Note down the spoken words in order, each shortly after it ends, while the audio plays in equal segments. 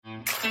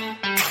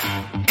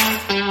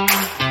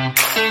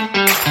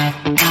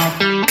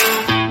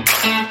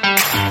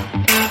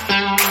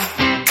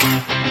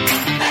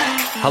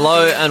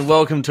Hello and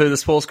welcome to the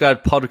Sports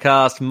Grad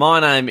Podcast.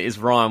 My name is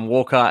Ryan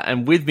Walker,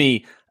 and with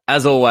me,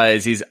 as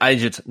always, is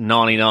Agent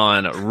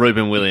 99,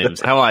 Ruben Williams.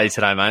 How are you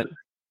today, mate?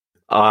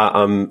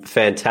 I'm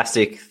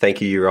fantastic. Thank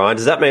you, Ryan.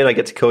 Does that mean I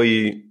get to call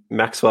you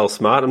Maxwell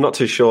Smart? I'm not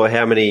too sure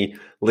how many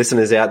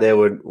listeners out there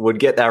would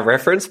get that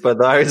reference, but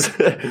those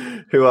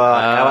who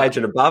are our age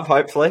and above,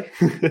 hopefully.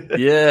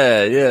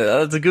 Yeah,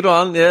 that's a good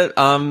one. Yeah,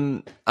 I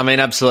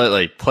mean,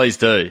 absolutely. Please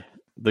do.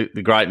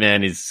 The great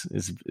man is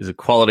a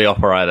quality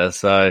operator,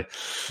 so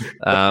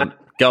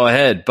go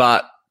ahead.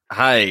 But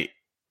hey,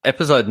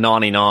 episode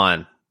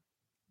 99.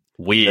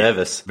 Weird.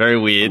 Nervous. Very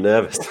weird. I'm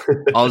nervous.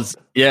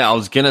 I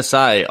was gonna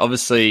say,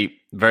 obviously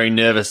very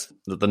nervous.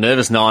 The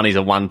nervous 90s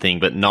are one thing,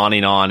 but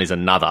 99 is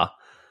another.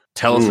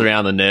 Tell us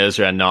around the nerves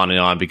around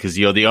 99, because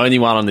you're the only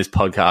one on this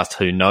podcast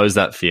who knows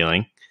that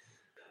feeling.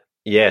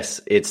 Yes,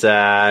 it's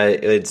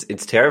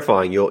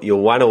terrifying. You're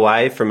one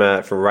away from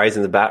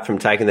raising the bat, from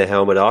taking the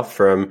helmet off,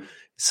 from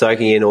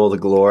soaking in all the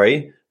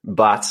glory,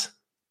 but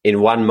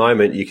in one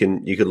moment you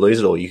could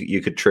lose it all.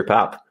 You could trip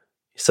up.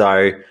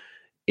 So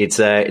it's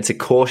a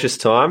cautious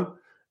time,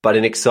 but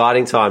an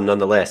exciting time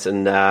nonetheless.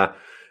 And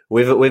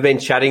we've been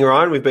chatting,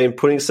 Ryan. We've been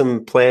putting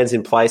some plans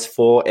in place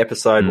for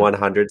episode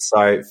 100.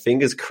 So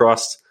fingers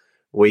crossed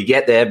we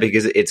get there,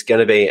 because it's going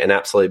to be an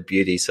absolute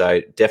beauty.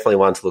 So definitely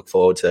one to look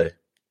forward to.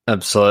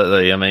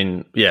 Absolutely. I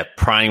mean, yeah,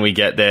 praying we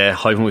get there,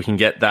 hoping we can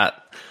get that.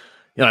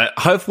 You know,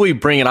 hopefully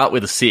bring it up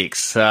with a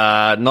 6,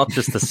 not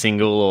just a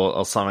single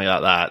or something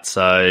like that.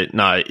 So,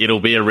 no,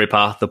 it'll be a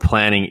ripper. The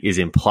planning is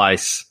in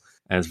place,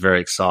 and it's very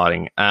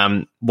exciting.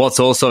 What's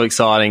also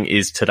exciting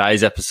is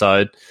today's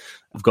episode.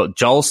 I've got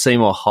Joel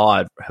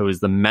Seymour-Hyde, who is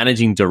the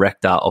managing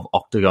director of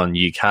Octagon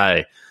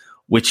UK,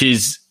 which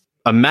is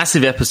a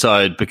massive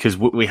episode because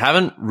we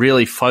haven't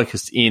really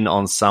focused in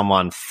on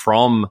someone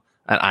from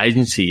an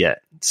agency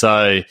yet.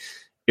 So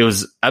it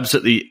was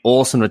absolutely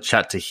awesome to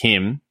chat to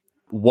him.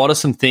 What are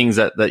some things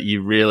that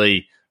you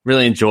really,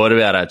 really enjoyed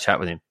about our chat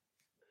with him?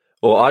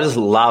 Well, I just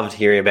loved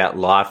hearing about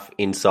life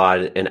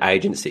inside an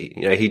agency.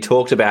 You know, he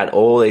talked about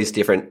all these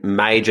different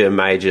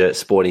major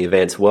sporting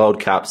events,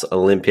 World Cups,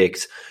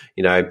 Olympics,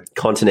 you know,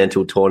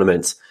 continental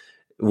tournaments.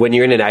 When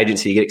you're in an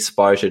agency, you get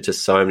exposure to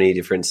so many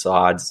different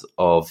sides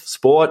of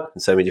sport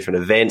and so many different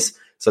events.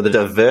 So the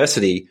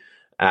diversity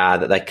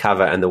that they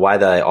cover and the way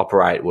that they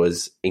operate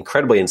was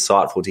incredibly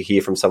insightful to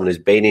hear from someone who's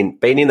been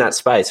in that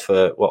space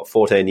for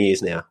 14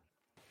 years now.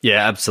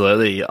 Yeah,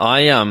 absolutely.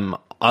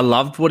 I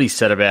loved what he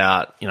said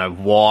about, you know,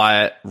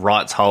 why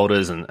rights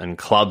holders and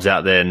clubs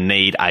out there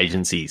need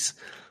agencies.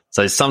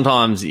 So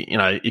sometimes, you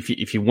know,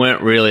 if you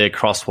weren't really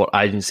across what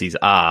agencies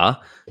are,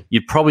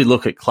 you'd probably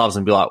look at clubs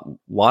and be like,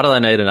 why do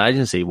they need an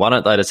agency? Why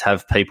don't they just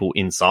have people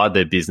inside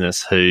their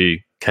business who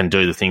can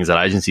do the things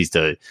that agencies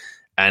do?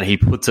 And he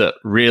puts it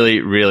really,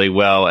 really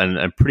well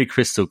and pretty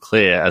crystal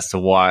clear as to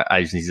why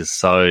agencies are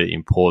so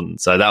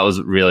important. So that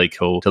was really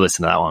cool to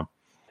listen to that one.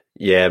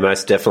 Yeah,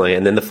 most definitely.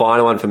 And then the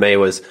final one for me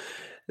was,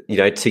 you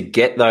know, to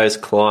get those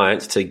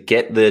clients, to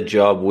get the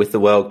job with the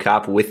World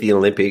Cup, with the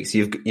Olympics,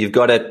 you've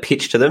got to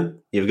pitch to them.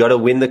 You've got to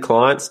win the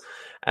clients.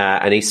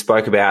 And he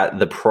spoke about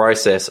the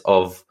process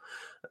of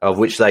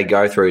which they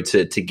go through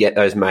to get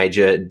those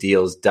major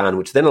deals done,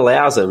 which then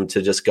allows them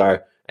to just go,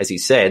 as he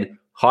said,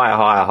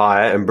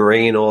 higher, and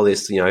bring in all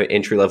this, you know,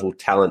 entry-level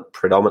talent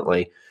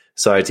predominantly.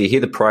 So to hear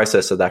the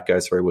process of that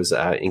go through was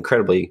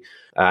incredibly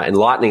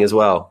enlightening as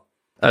well.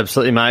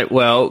 Absolutely, mate.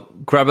 Well,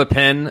 grab a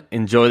pen,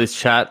 enjoy this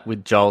chat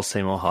with Joel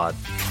Seymour-Hyde.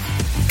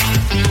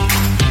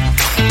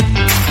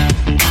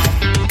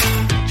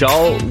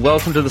 Joel,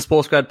 welcome to the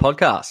Sports Grad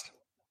Podcast.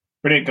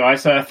 Brilliant,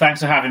 guys.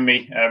 Thanks for having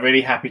me. Really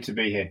happy to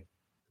be here.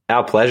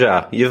 Our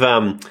pleasure.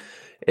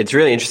 It's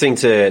really interesting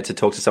to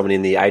talk to someone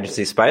in the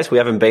agency space. We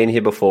haven't been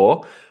here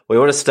before. We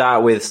want to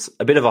start with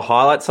a bit of a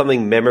highlight,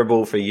 something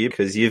memorable for you,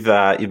 because you've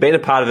been a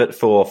part of it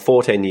for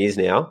 14 years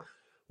now.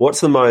 What's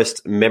the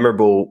most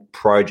memorable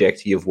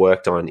project you've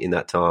worked on in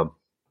that time?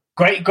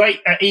 Great,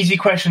 easy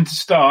question to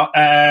start.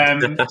 I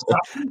think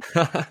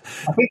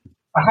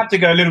I had to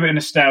go a little bit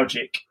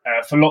nostalgic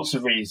for lots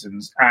of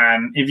reasons.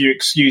 And if you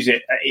excuse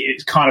it,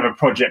 it's kind of a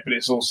project, but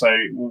it's also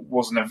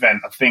was an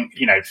event. I think,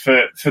 you know,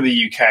 for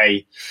the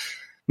UK,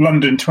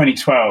 London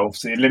 2012,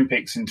 so the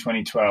Olympics in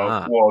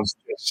 2012 was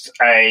just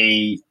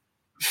a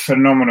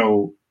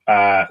phenomenal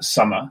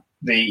summer.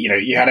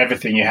 You had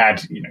everything. You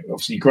had, you know,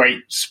 obviously great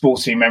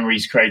sporting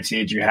memories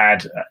created. You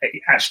had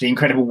actually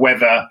incredible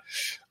weather,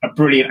 a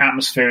brilliant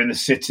atmosphere in the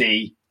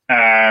city.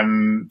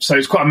 So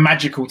it's quite a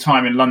magical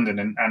time in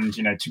London. And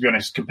you know, to be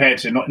honest, compared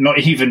to not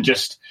even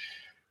just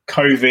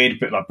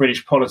COVID, but like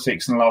British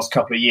politics in the last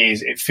couple of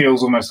years, it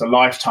feels almost a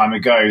lifetime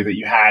ago that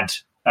you had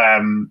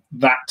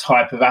that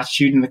type of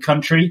attitude in the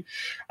country.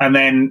 And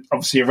then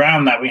obviously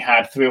around that, we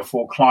had 3 or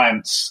 4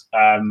 clients,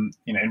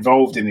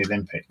 involved in the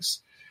Olympics.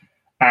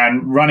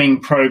 And running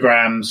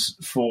programs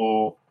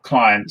for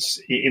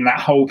clients in that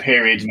whole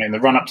period, you know, in the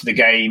run up to the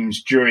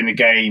games, during the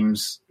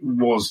games,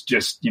 was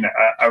just, you know,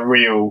 a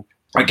real,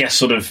 I guess,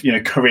 sort of, you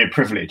know, career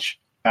privilege.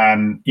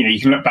 And,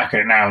 you can look back at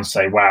it now and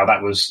say, wow,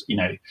 that was,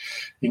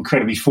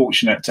 incredibly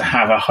fortunate to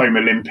have a home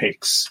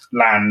Olympics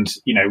land,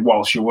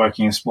 whilst you're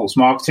working in sports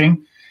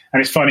marketing.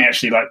 And it's funny,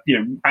 actually,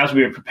 as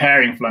we were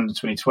preparing for London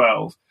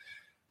 2012,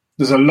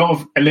 there's a lot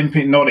of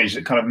Olympic knowledge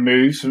that kind of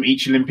moves from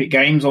each Olympic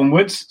Games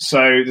onwards. So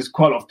there's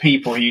quite a lot of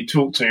people who you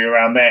talk to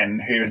around then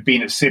who had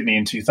been at Sydney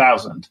in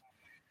 2000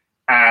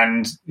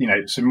 and,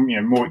 some,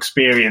 more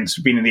experience,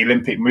 been in the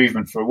Olympic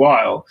movement for a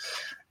while.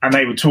 And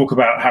they would talk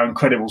about how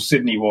incredible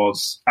Sydney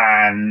was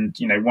and,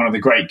 one of the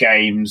great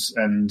games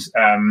and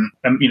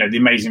the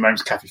amazing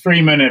moments of Kathy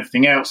Freeman and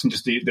everything else and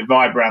just the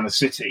vibe around the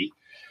city.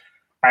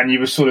 And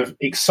you were sort of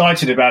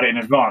excited about it in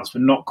advance,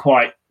 but not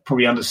quite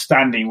probably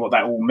understanding what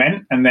that all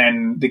meant. And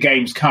then the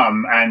games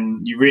come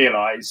and you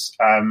realise,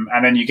 and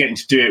then you're getting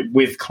to do it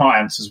with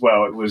clients as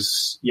well. It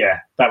was,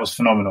 that was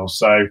phenomenal.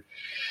 So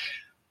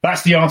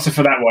that's the answer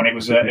for that one. It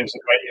was a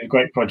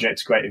great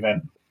project, a great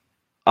event.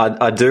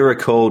 I do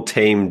recall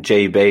Team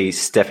GB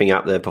stepping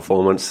up their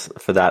performance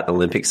for that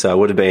Olympics, so it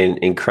would have been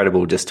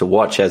incredible just to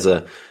watch as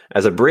a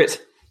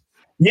Brit.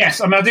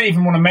 Yes, I didn't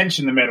even want to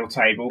mention the medal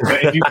table,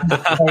 but if you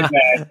go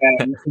there,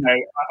 then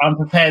I'm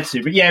prepared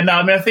to. But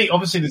I think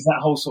obviously there's that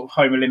whole sort of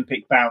home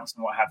Olympic bounce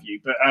and what have you.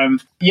 But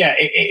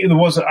it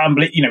was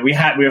unbelievable.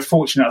 We were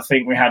fortunate. I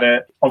think we had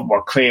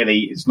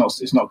clearly it's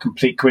not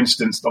complete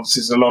coincidence.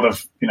 Obviously, there's a lot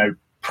of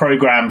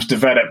programs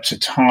developed to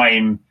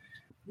time.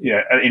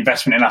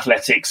 Investment in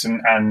athletics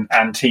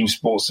and team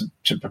sports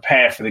to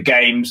prepare for the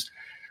games.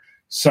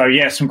 So,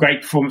 some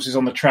great performances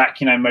on the track.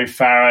 Mo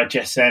Farah,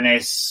 Jess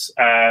Ennis,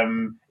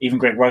 even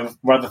Greg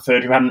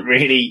Rutherford, who hadn't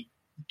really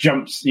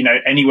jumped,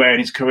 anywhere in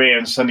his career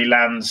and suddenly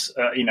lands,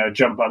 a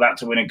jump like that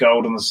to win a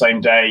gold on the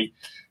same day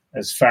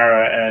as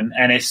Farah and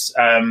Ennis.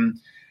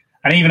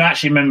 And even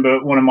actually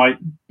remember one of my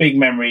big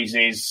memories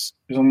is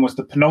almost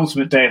the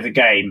penultimate day of the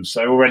game.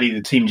 So already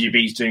the Team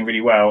GB is doing really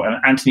well. And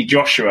Anthony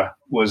Joshua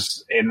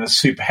was in the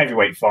super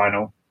heavyweight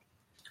final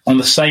on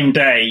the same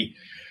day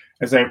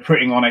as they were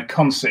putting on a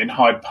concert in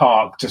Hyde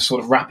Park to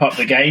sort of wrap up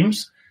the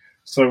games.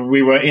 So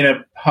we were in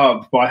a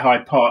pub by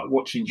Hyde Park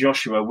watching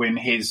Joshua win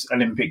his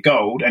Olympic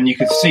gold. And you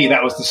could see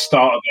that was the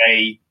start of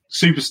a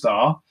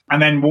superstar,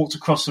 and then walked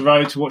across the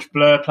road to watch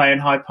Blur play in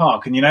Hyde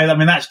Park. And,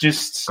 that's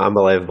just...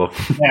 unbelievable.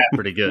 Yeah.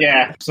 Pretty good.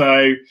 Yeah.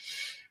 So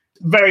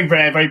very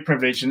rare, very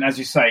privileged. And as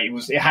you say,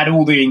 it had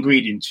all the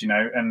ingredients,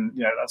 and,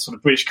 that sort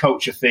of British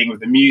culture thing with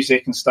the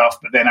music and stuff,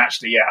 but then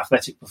actually,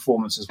 athletic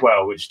performance as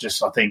well, which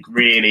just, I think,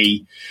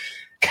 really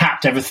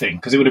capped everything.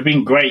 Because it would have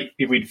been great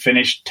if we'd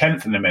finished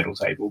 10th in the medal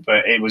table,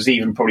 but it was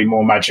even probably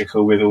more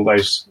magical with all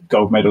those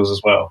gold medals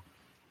as well.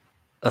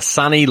 A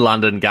sunny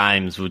London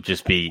Games would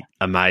just be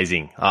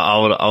amazing. I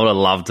would have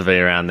loved to be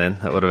around then.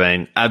 That would have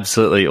been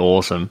absolutely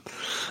awesome.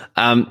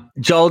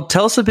 Joel,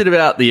 tell us a bit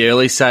about the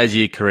early stage of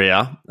your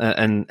career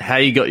and how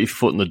you got your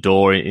foot in the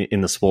door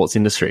in the sports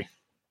industry.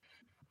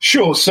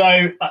 Sure. So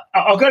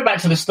I'll go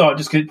back to the start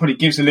just because it probably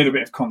gives a little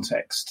bit of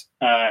context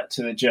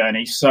to the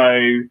journey.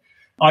 So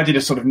I did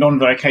a sort of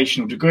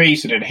non-vocational degree,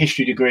 so I did a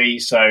history degree,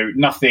 so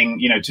nothing,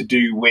 to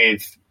do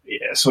with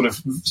a sort of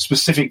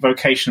specific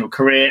vocational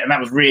career. And that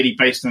was really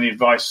based on the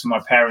advice from my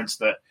parents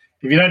that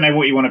if you don't know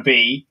what you want to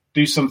be,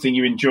 do something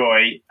you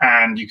enjoy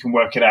and you can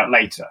work it out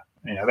later.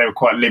 They were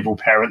quite liberal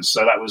parents,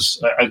 so that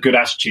was a good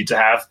attitude to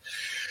have.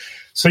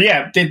 So,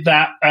 did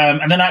that.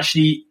 And then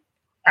actually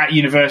at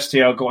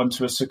university, I got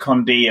into a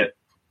secondee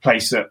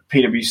place at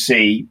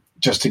PwC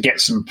just to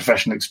get some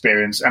professional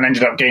experience and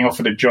ended up getting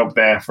offered a job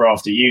there for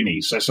after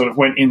uni. So I sort of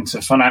went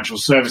into financial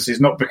services,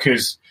 not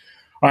because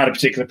I had a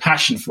particular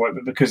passion for it,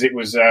 but because it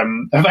was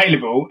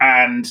available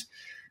and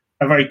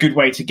a very good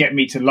way to get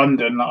me to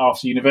London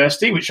after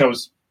university, which I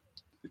was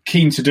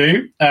keen to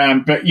do.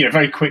 But,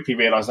 very quickly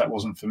realised that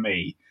wasn't for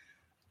me.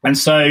 And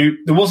so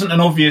there wasn't an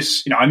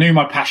obvious, I knew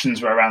my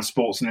passions were around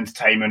sports and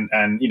entertainment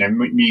and,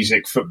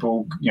 music,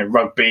 football,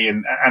 rugby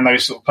and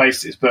those sort of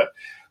places. But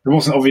there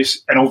wasn't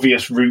an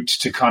obvious route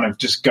to kind of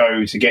just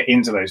go to get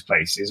into those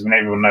places. I mean,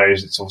 everyone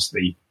knows it's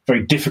obviously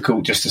very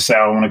difficult just to say,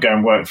 I want to go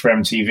and work for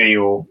MTV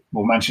or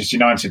Manchester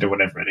United or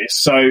whatever it is.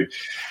 So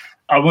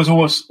I was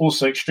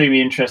also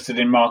extremely interested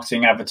in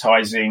marketing,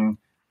 advertising,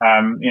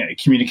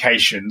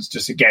 communications.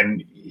 Just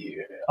again,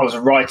 I was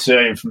a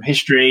writer from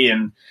history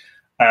and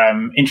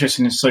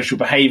interested in social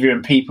behaviour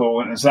and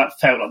people. And so that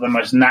felt like the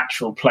most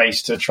natural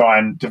place to try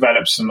and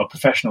develop some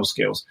professional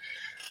skills.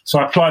 So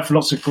I applied for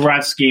lots of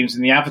grad schemes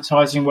in the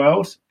advertising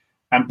world.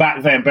 And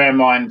back then, bear in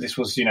mind, this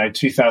was,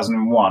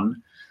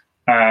 2001.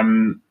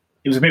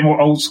 It was a bit more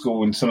old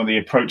school in some of the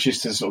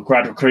approaches to sort of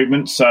grad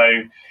recruitment.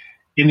 So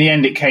in the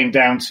end, it came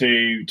down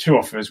to two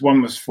offers.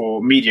 One was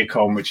for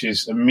MediaCom, which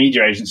is a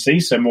media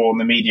agency, so more on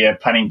the media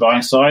planning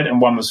buying side.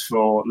 And one was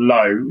for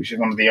Lowe, which is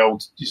one of the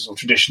old sort of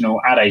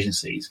traditional ad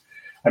agencies.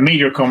 And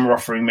MediaCom were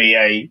offering me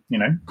a,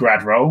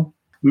 grad role.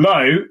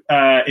 Lowe,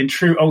 in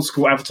true old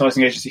school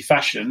advertising agency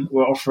fashion,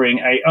 were offering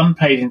a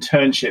unpaid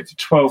internship for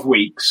 12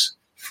 weeks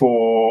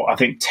for, I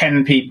think,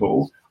 10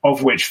 people,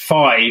 of which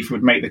 5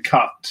 would make the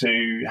cut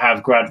to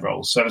have grad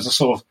roles. So it was a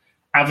sort of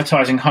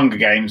advertising Hunger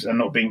Games and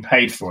not being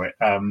paid for it,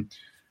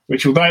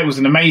 which, although it was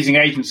an amazing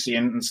agency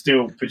and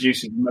still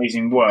produces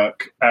amazing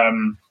work,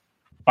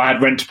 I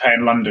had rent to pay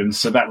in London,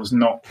 so that was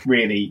not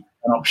really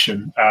an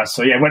option.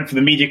 So yeah, went for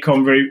the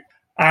MediaCom route.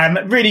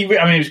 And really,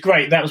 I mean, it was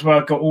great. That was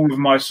where I got all of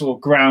my sort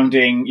of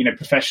grounding,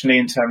 professionally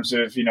in terms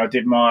of, I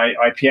did my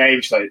IPA,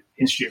 which is like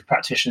Institute of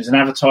Practitioners in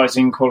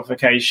Advertising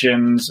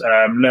qualifications,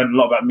 learned a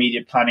lot about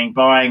media planning,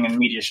 buying and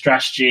media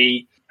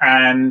strategy.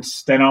 And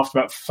then after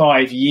about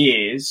 5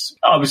 years,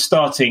 I was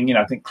starting,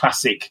 I think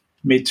classic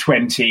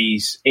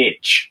mid-20s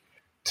itch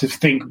to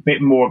think a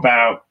bit more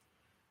about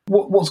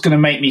what's going to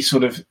make me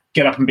sort of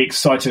get up and be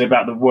excited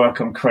about the work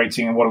I'm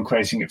creating and what I'm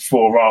creating it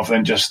for, rather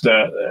than just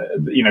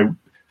the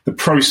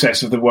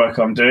process of the work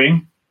I'm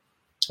doing.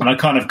 And I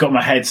kind of got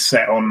my head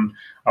set on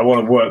I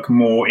want to work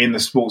more in the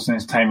sports and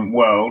entertainment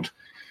world,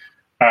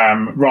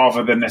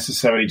 rather than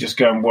necessarily just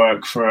go and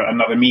work for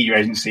another media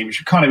agency, which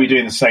would kind of be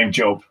doing the same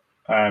job,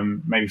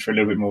 maybe for a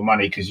little bit more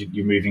money because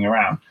you're moving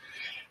around.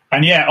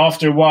 And yeah,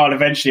 after a while,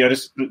 eventually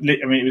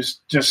it was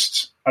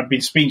just, I'd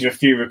been speaking to a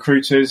few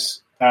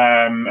recruiters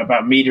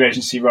about media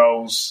agency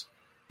roles,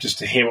 just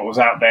to hear what was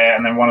out there.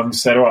 And then one of them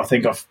said,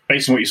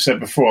 based on what you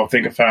said before, I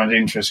think I found an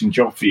interesting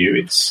job for you.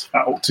 It's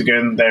at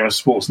Octagon. They're a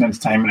sports and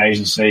entertainment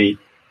agency.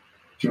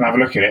 Do you want to have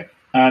a look at it?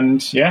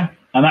 And yeah,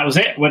 and that was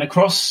it. Went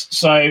across.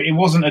 So it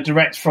wasn't a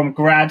direct from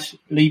grad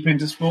leap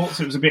into sports.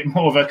 It was a bit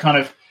more of a kind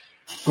of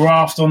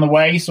graft on the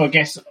way. So I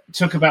guess it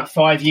took about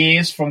 5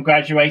 years from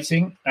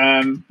graduating.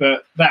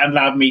 But that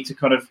allowed me to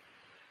kind of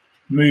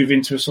move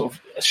into a sort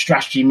of a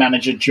strategy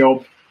manager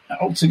job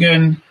at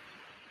Octagon.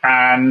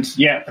 And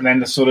then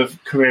the sort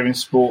of career in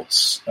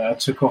sports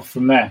took off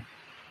from there.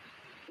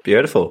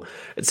 Beautiful.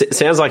 It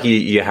sounds like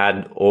you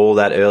had all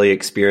that early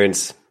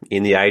experience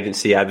in the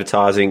agency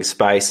advertising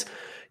space.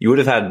 You would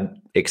have had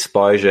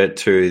exposure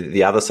to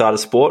the other side of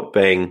sport,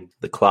 being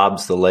the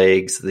clubs, the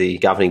leagues, the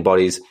governing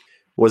bodies.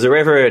 Was there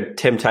ever a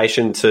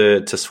temptation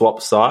to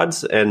swap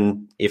sides?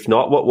 And if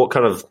not, what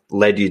kind of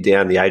led you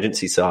down the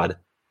agency side?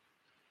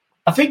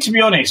 I think, to be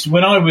honest,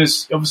 when I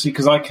was, obviously,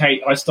 because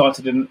I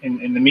started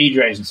in the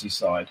media agency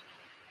side,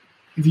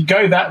 if you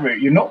go that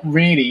route, you're not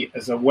really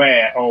as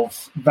aware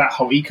of that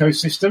whole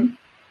ecosystem.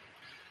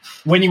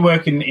 When you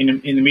work in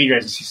the media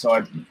agency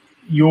side,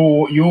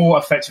 you're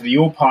effectively,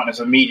 your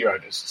partners are media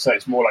owners. So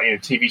it's more like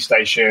TV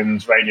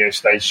stations, radio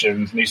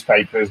stations,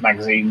 newspapers,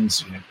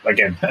 magazines.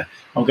 Again,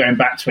 I'm going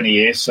back 20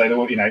 years, so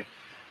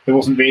there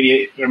wasn't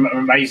really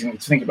amazing to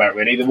think about.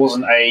 Really, there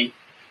wasn't a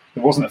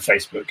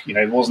Facebook,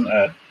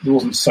 there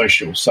wasn't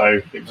social,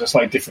 so it was a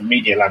slightly different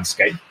media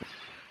landscape.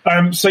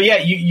 So yeah,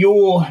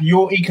 your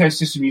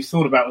ecosystem you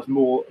thought about was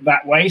more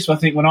that way. So I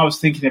think when I was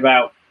thinking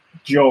about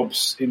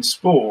jobs in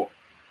sport,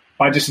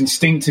 I just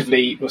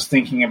instinctively was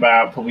thinking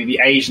about probably the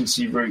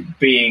agency route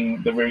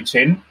being the route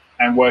in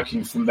and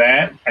working from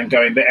there and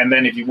going there. And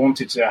then if you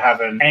wanted to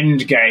have an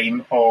end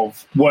game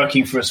of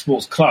working for a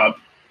sports club,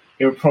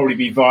 it would probably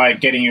be via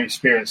getting your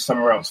experience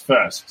somewhere else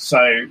first. So,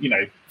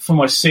 for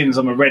my sins,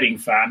 I'm a Reading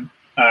fan,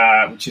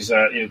 which is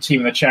a team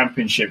in the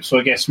Championship. So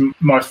I guess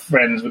my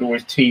friends would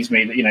always tease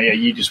me that,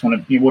 you just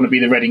want to be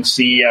the Reading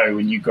CEO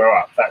when you grow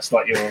up. That's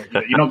like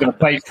you're not going to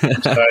play for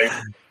them, so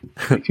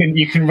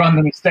you can run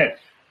them instead.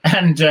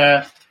 And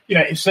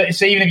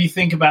so even if you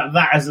think about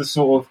that as a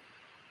sort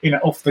of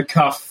off the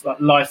cuff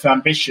life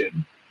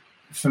ambition,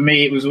 for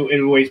me it would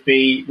always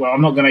be, well,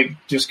 I'm not going to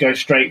just go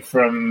straight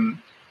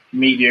from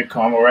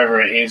MediaCom or wherever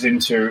it is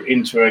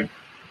into a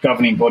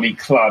governing body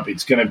club.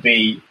 It's going to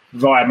be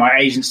via my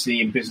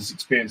agency and business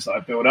experience that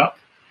I build up.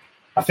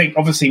 I think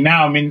obviously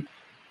now,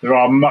 there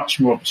are much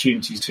more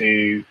opportunities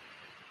to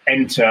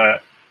enter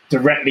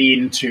directly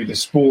into the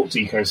sports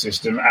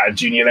ecosystem at a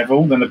junior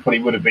level than there probably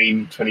would have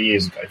been 20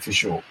 years ago, for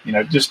sure.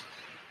 Just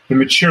the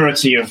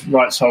maturity of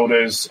rights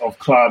holders, of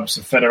clubs,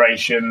 of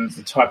federations,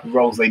 the type of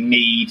roles they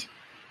need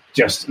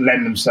just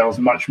lend themselves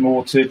much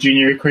more to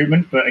junior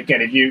recruitment. But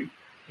again, if you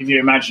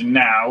imagine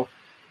now,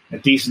 a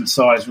decent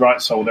sized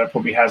rights holder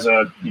probably has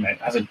a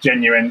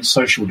genuine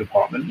social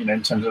department,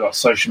 in terms of like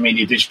social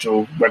media,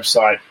 digital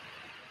website.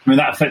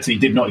 That effectively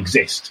did not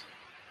exist.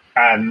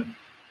 And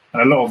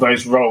a lot of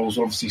those roles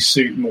obviously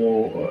suit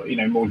more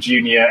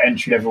junior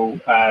entry level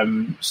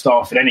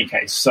staff in any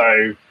case.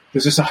 So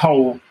there's just a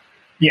whole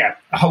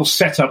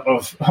setup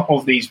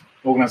of these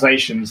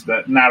organisations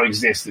that now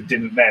exist that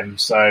didn't then.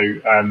 So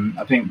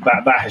I think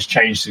that has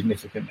changed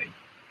significantly.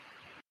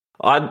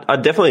 I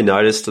definitely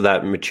noticed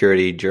that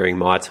maturity during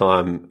my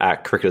time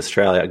at Cricket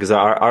Australia, because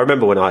I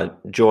remember when I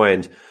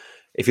joined,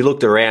 if you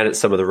looked around at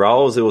some of the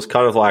roles, it was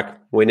kind of like,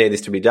 we need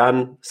this to be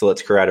done, so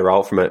let's create a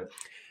role from it.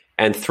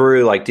 And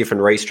through like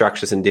different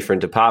restructures in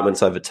different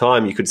departments over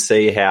time, you could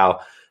see how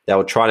they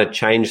were trying to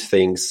change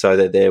things so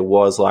that there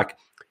was like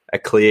a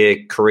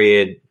clear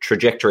career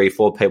trajectory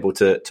for people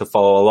to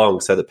follow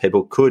along, so that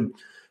people could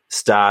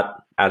start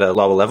at a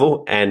lower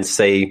level and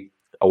see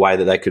a way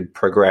that they could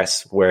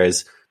progress.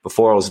 Whereas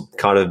before it was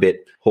kind of a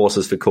bit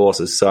horses for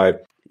courses. So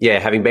yeah,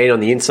 having been on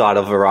the inside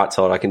of a rights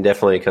holder, I can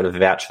definitely kind of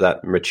vouch for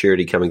that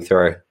maturity coming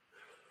through.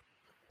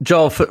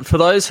 Joel, for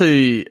those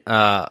who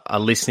are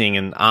listening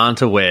and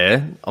aren't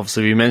aware,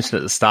 obviously we mentioned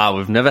at the start,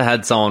 we've never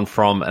had someone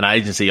from an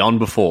agency on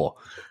before.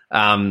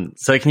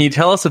 So can you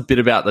tell us a bit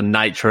about the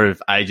nature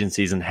of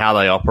agencies and how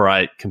they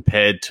operate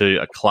compared to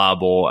a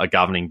club or a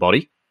governing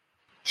body?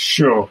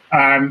 Sure.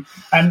 And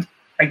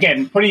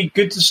again, probably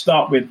good to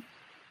start with,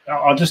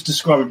 I'll just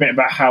describe a bit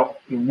about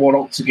what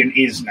Octagon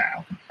is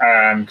now,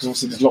 because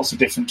obviously there's lots of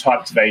different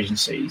types of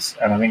agencies,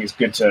 and I think it's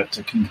good to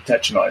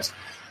contextualise.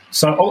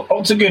 So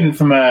Octagon,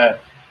 from a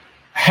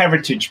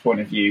heritage point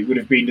of view, would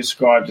have been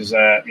described as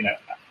a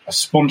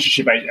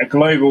sponsorship, a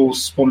global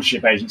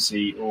sponsorship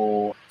agency,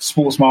 or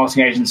sports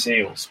marketing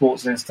agency, or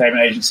sports and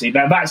entertainment agency.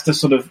 Now that's the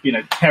sort of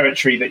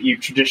territory that you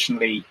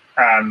traditionally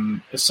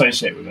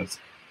associate with us.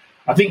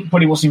 I think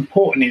probably what's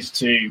important is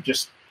to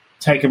just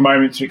take a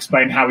moment to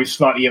explain how we've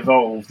slightly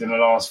evolved in the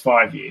last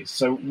 5 years.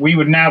 So we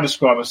would now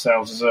describe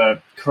ourselves as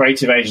a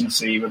creative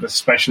agency with a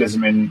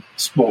specialism in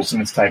sports and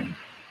entertainment.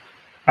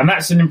 And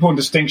that's an important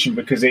distinction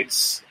because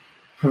it's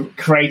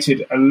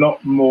created a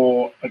lot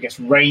more, I guess,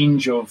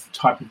 range of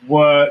type of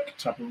work,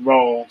 type of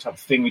role, type of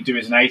thing we do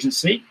as an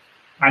agency.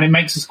 And it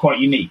makes us quite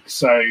unique.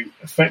 So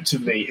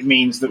effectively, it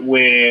means that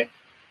we're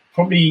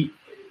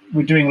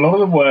doing a lot of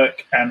the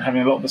work and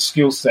having a lot of the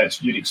skill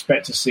sets you'd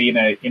expect to see in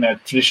a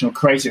traditional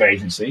creative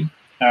agency,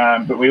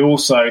 but we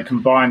also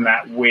combine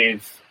that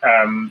with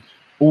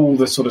all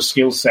the sort of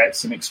skill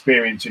sets and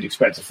experience you'd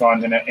expect to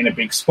find in a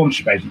big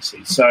sponsorship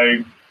agency.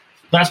 So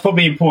that's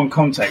probably important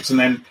context. And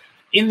then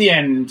in the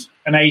end,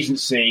 an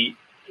agency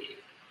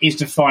is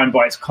defined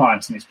by its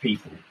clients and its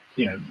people,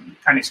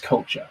 and its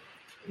culture.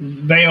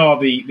 They are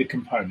the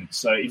components.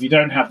 So if you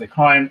don't have the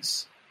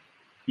clients,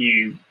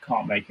 you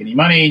can't make any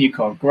money and you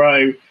can't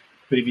grow.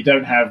 But if you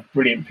don't have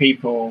brilliant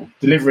people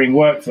delivering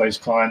work for those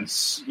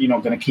clients, you're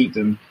not going to keep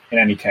them in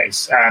any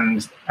case.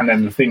 And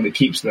then the thing that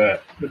keeps the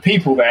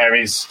people there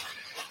is,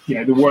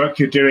 the work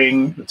you're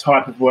doing, the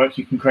type of work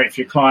you can create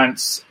for your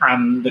clients,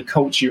 and the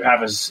culture you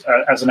have as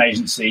an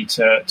agency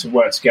to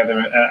work together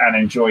and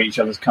enjoy each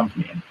other's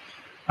company.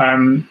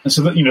 And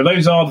so that,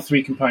 those are the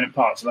three component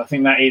parts. And I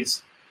think that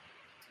is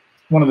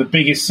one of the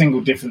biggest single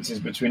differences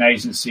between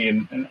agency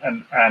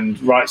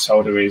and rights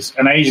holder. Is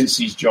an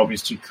agency's job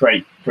is to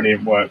create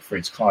brilliant work for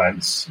its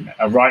clients.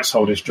 A rights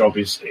holder's job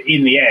is,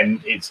 in the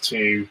end, it's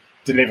to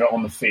deliver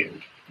on the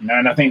field.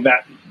 And I think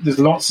that there's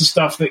lots of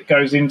stuff that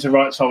goes into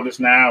rights holders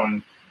now,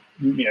 and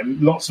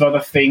lots of other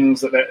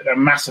things that are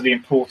massively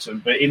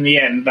important. But in the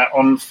end, that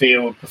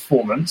on-field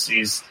performance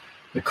is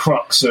the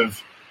crux of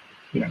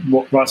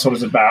what rights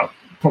holders are about.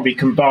 Probably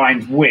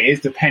combined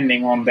with,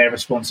 depending on their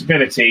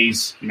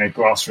responsibilities,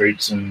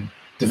 grassroots and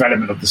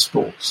development of the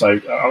sport.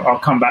 So I'll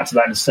come back to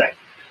that in a sec.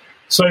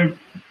 So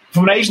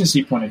from an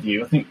agency point of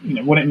view, I think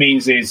what it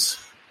means is,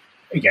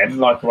 again,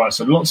 like rights,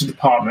 so lots of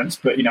departments,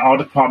 but our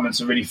departments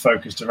are really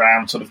focused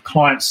around sort of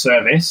client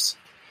service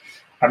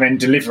and then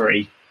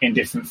delivery in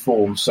different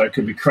forms. So it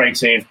could be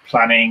creative,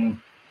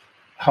 planning,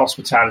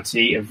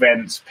 hospitality,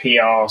 events,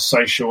 PR,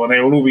 social, and they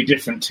will all be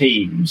different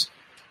teams.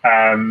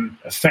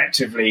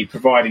 Effectively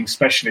providing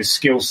specialist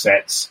skill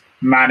sets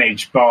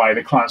managed by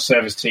the client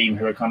service team,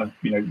 who are kind of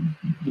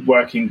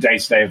working day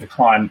to day of the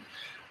client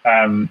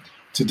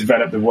to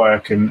develop the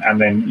work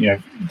and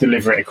then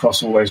deliver it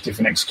across all those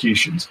different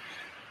executions.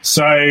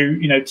 So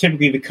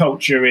typically the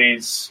culture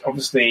is,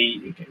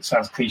 obviously, it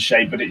sounds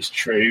cliche, but it's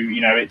true.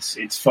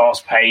 It's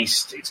fast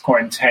paced, it's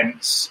quite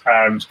intense,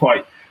 it's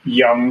quite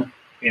young,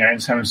 in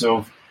terms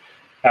of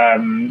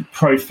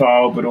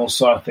profile, but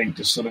also I think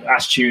just sort of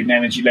attitude and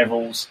energy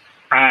levels.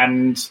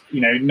 And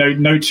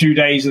no 2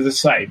 days are the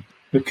same,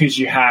 because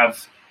you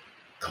have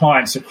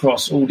clients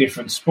across all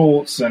different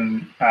sports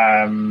and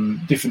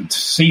different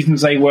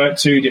seasons they work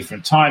to,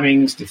 different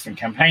timings, different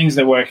campaigns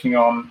they're working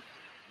on.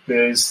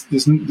 There's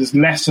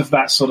less of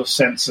that sort of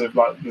sense of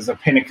like there's a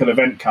pinnacle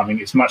event coming.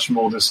 It's much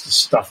more just the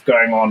stuff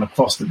going on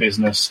across the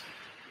business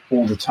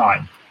all the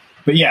time.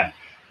 But yeah,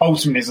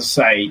 ultimately, as I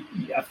say,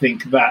 I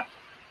think that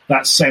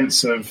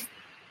sense of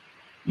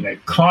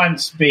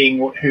clients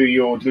being who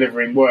you're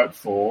delivering work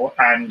for,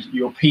 and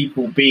your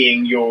people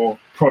being your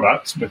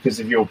product, because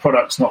if your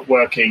product's not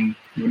working,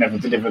 you'll never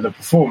deliver the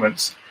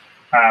performance,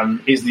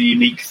 is the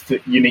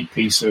unique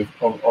piece of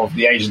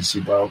the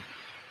agency world.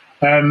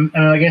 And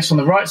I guess on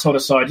the rights holder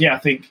side, I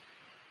think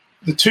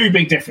the two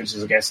big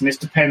differences, and this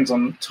depends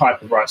on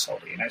type of rights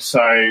holder.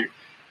 So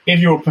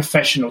if you're a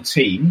professional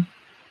team,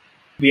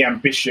 the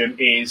ambition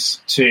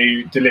is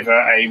to deliver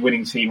a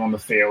winning team on the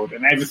field,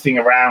 and everything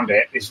around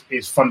it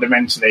is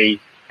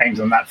fundamentally aimed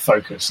on that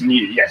focus.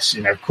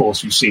 And of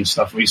course, we've seen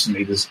stuff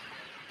recently. There's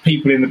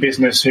people in the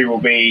business who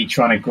will be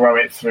trying to grow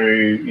it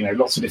through,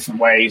 lots of different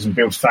ways and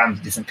build fans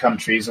in different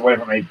countries or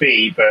whatever it may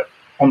be. But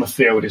on the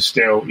field is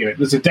still,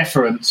 there's a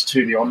deference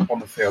to the on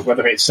the field,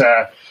 whether it's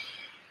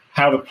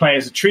how the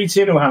players are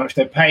treated or how much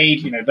they're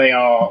paid. They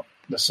are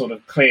the sort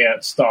of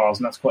clear stars,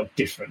 and that's quite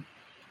different.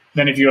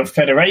 Then if you're a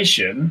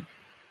federation,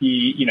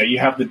 you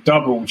have the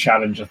double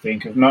challenge, I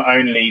think, of not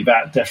only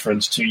that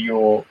deference to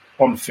your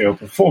on-field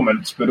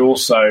performance, but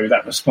also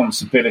that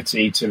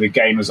responsibility to the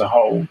game as a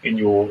whole in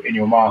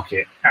your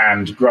market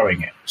and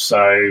growing it.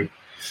 So,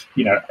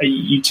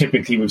 you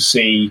typically would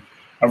see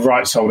a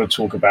rights holder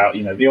talk about,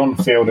 the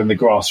on-field and the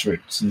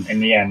grassroots. And in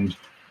the end,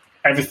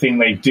 everything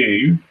they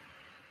do,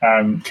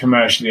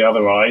 commercially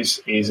otherwise,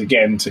 is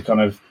again to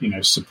kind of,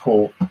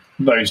 support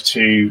those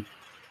two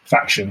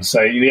factions. So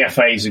the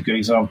FA is a good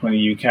example in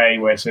the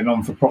UK, where it's a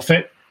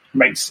non-for-profit,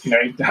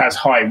 has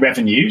high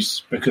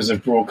revenues because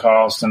of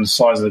broadcast and the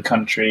size of the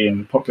country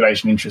and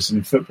population interest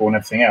in football and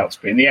everything else.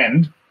 But in the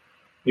end,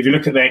 if you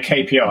look at their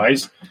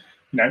KPIs,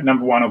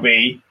 number one will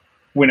be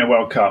win a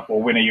World Cup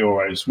or win a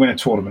Euros, win a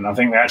tournament. I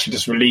think they actually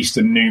just released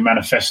a new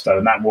manifesto,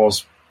 and that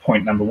was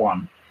point number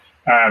one.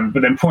 But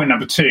then point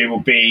number two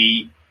will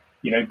be,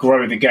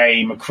 grow the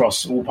game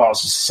across all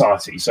parts of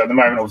society. So at the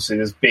moment, obviously,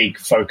 there's big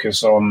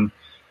focus on,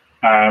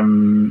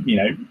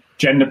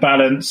 gender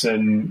balance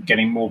and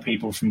getting more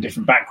people from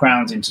different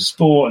backgrounds into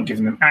sport and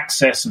giving them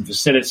access and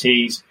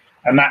facilities.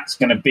 And that's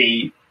going to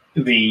be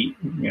the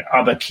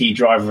other key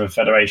driver of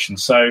federation.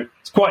 So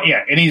it's quite,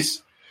 it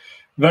is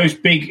those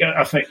big,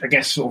 I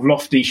guess, sort of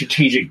lofty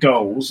strategic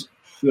goals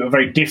that are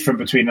very different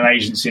between an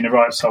agency and a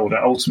rights holder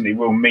ultimately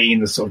will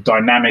mean the sort of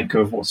dynamic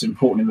of what's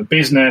important in the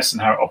business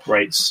and how it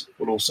operates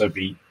will also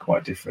be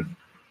quite different.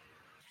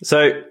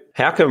 So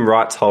how come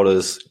rights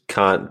holders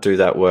can't do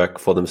that work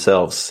for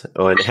themselves?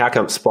 And how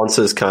come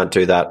sponsors can't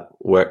do that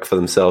work for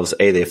themselves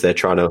either if they're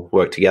trying to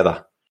work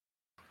together?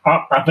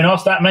 I've been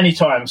asked that many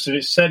times, so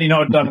it's certainly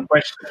not a done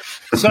question.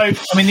 So,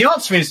 the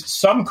answer is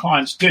some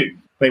clients do.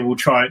 They will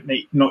try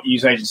not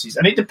use agencies.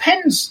 And it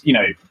depends,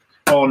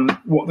 on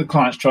what the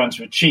client's trying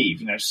to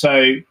achieve.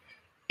 So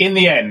in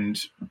the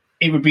end,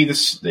 it would be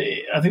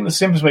I think the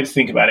simplest way to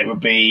think about it would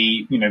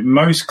be,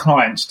 most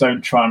clients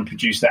don't try and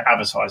produce their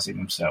advertising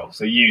themselves.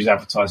 They use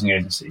advertising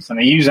agencies. And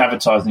they use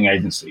advertising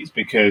agencies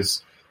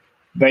because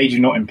they do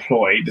not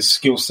employ the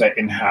skill set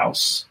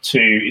in-house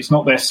it's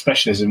not their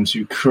specialism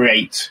to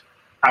create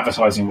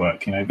advertising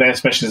work. Their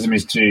specialism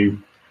is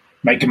to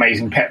make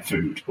amazing pet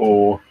food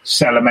or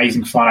sell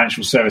amazing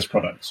financial service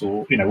products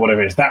or,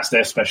 whatever it is. That's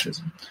their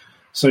specialism.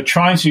 So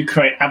trying to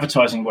create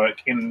advertising work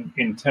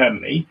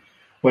internally,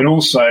 when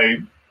also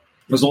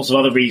there's lots of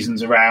other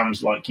reasons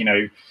around, like,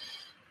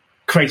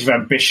 creative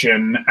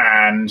ambition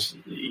and,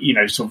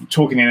 sort of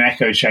talking in an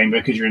echo chamber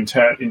because you're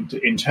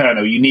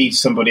internal. You need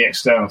somebody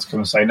external to come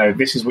and say, no,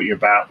 this is what you're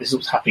about. This is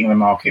what's happening in the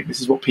market. This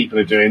is what people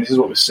are doing. This is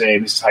what we're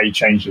seeing. This is how you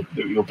change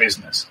your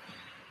business.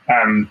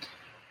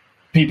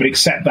 People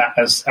accept that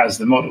as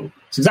the model.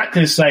 It's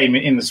exactly the same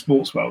in the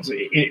sports world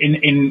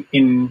in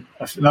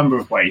a number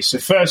of ways. So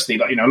firstly,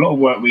 a lot of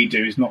work we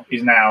do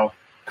is now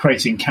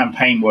creating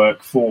campaign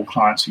work for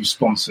clients who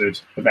sponsored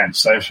events.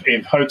 So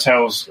if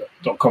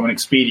Hotels.com and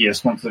Expedia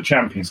sponsor the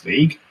Champions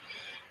League,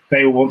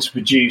 they will want to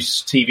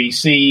produce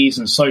TVCs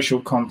and social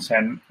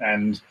content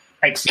and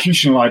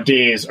executional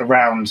ideas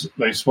around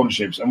those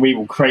sponsorships, and we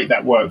will create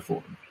that work for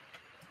them.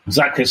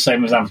 Exactly the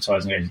same as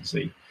advertising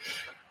agency.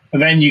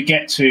 And then you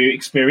get to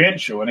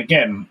experiential. And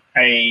again,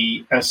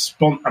 a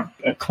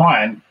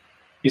client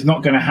is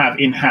not going to have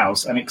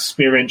in-house an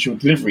experiential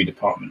delivery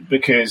department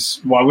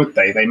because why would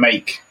they? They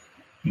make,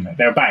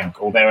 they're a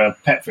bank or they're a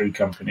pet food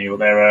company or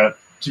they're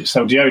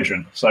sell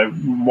deodorant. So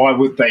why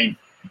would they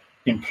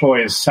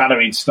employ as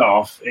salaried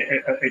staff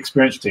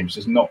experiential teams?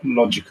 It's not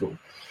logical.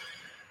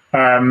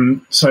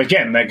 So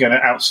again, they're going to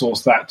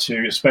outsource that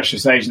to a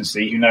specialist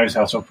agency who knows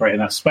how to operate in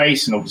that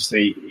space. And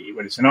obviously,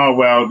 when it's in our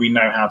world, we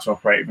know how to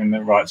operate within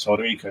the rights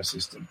holder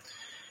ecosystem.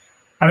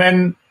 And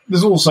then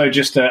there's also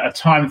just a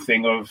time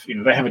thing of,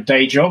 they have a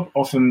day job.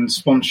 Often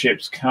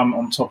sponsorships come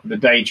on top of the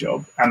day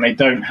job and they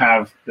don't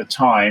have the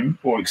time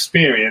or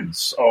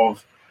experience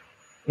of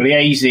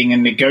liaising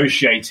and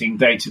negotiating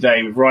day to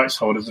day with rights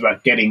holders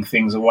about getting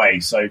things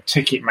away. So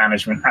ticket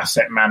management,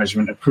 asset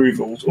management,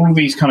 approvals, all of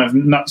these kind of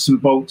nuts and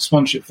bolts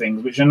sponsorship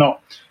things, which are not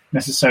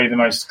necessarily the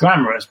most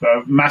glamorous, but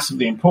are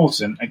massively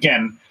important.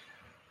 Again,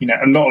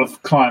 a lot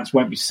of clients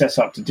won't be set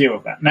up to deal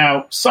with that.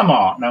 Now, some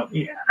are.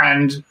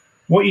 And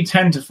what you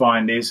tend to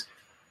find is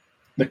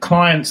the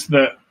clients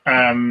that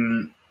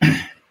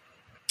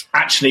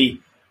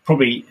actually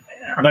probably,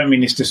 I don't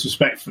mean this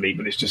disrespectfully,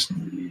 but it's just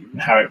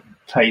how it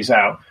plays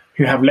out,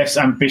 who have less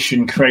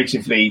ambition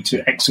creatively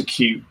to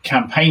execute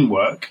campaign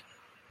work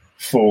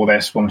for their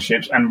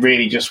sponsorships and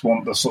really just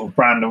want the sort of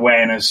brand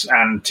awareness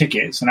and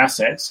tickets and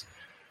assets,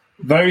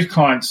 those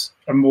clients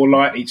are more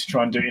likely to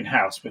try and do it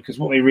in-house because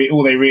all they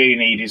really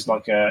need is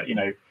like a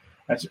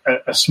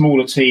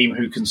smaller team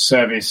who can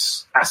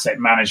service asset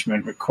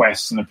management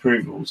requests and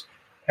approvals.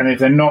 And if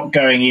they're not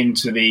going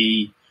into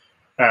the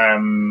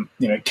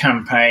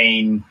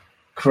campaign,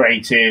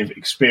 creative,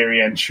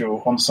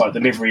 experiential, on-site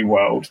delivery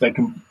world,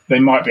 they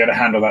might be able to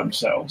handle that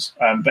themselves.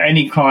 But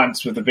any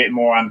clients with a bit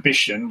more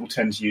ambition will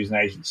tend to use an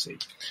agency.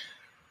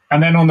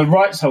 And then on the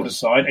rights holder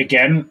side,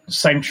 again,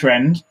 same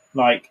trend.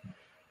 Like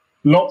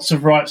lots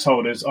of rights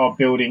holders are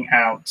building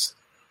out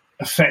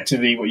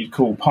effectively what you'd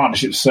call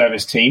partnership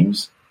service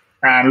teams.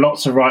 And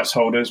lots of rights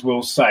holders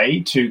will say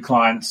to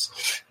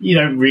clients, you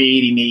don't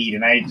really need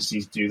an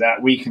agency to do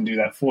that. We can do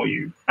that for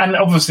you. And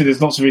obviously,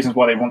 there's lots of reasons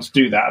why they want to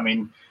do that. I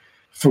mean,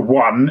 for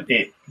one,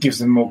 it gives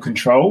them more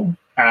control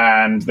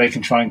and they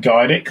can try and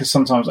guide it, because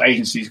sometimes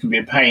agencies can be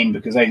a pain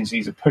because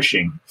agencies are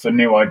pushing for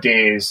new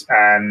ideas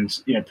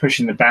and,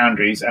 pushing the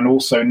boundaries, and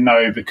also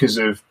know, because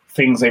of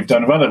things they've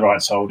done with other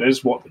rights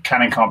holders, what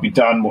can and can't be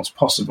done, what's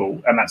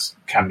possible. And that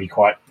can be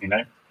quite,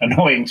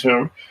 annoying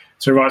to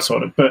a rights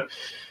holder. But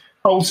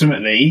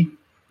ultimately,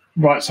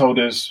 rights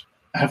holders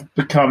have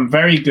become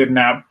very good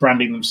now at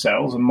branding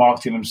themselves and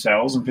marketing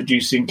themselves and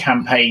producing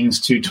campaigns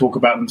to talk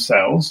about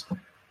themselves.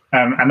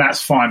 And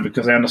that's fine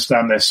because they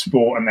understand their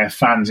sport and their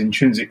fans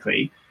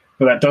intrinsically.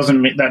 But that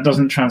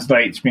doesn't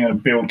translate to being able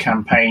to build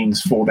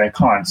campaigns for their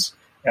clients.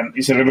 And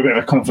it's a little bit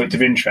of a conflict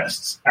of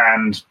interests.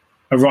 And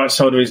a rights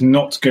holder is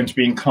not going to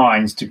be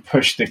inclined to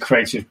push the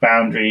creative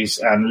boundaries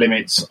and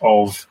limits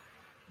of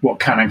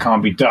what can and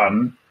can't be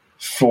done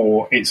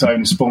for its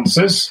own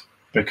sponsors,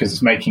 because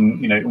it's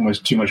making,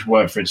 almost too much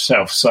work for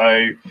itself.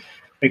 So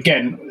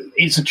again,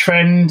 it's a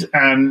trend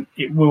and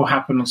it will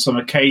happen on some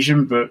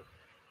occasion, but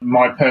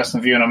my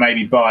personal view, and I may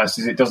be biased,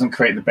 is it doesn't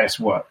create the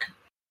best work.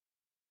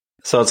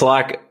 So it's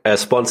like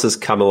sponsors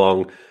come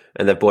along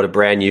and they've bought a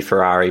brand new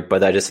Ferrari, but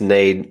they just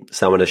need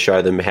someone to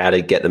show them how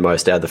to get the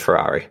most out of the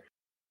Ferrari.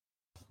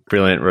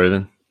 Brilliant,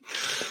 Ruben.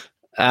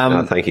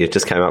 No, thank you.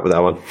 Just came up with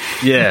that one.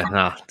 Yeah,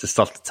 no, just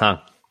off the tongue.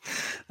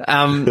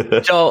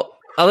 Joel,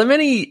 are there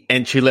many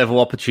entry-level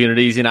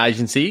opportunities in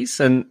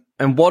agencies? And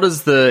what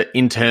does the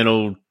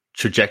internal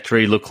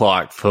trajectory look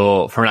like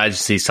for an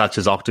agency such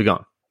as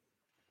Octagon?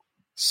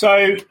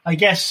 So I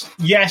guess,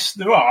 yes,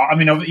 there are. I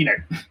mean,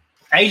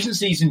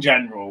 agencies in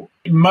general,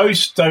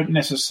 most don't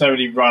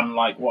necessarily run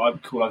like what I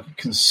would call like a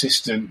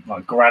consistent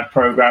like grad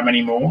program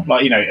anymore.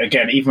 Like,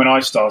 again, even when I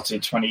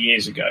started 20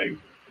 years ago,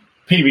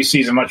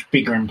 PwC is a much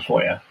bigger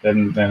employer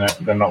than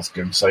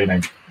Octagon. So,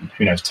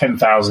 who knows,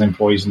 10,000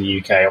 employees in the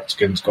UK,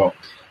 Octagon's got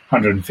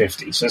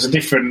 150. So it's a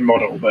different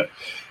model, but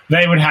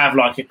they would have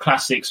like a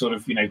classic sort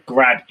of,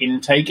 grad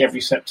intake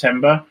every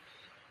September.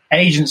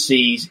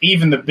 Agencies,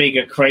 even the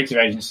bigger creative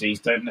agencies,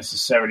 don't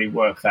necessarily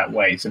work that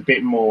way. It's a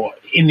bit more,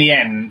 in the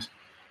end,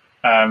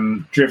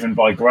 driven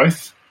by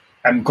growth,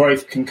 and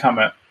growth can come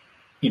at,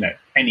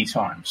 any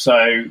time.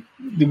 So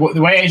the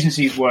way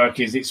agencies work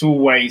is it's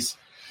always,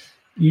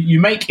 you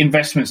make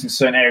investments in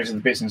certain areas of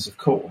the business, of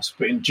course,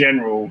 but in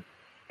general,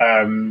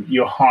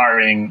 you're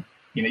hiring,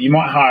 you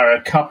might hire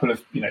a couple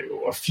of,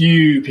 a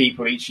few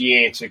people each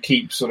year to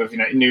keep sort of,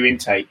 new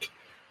intake.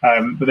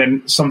 But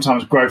then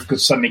sometimes growth could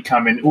suddenly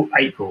come in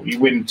April. You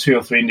win 2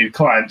 or 3 new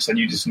clients and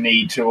you just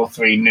need 2 or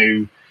 3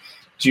 new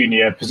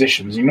junior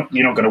positions. You're not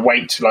going to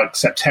wait till like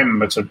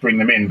September to bring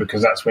them in,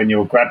 because that's when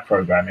your grad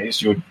program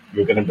is. You're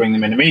going to bring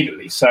them in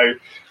immediately. So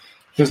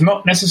there's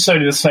not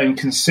necessarily the same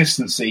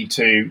consistency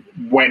to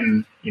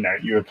when,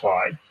 you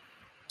apply.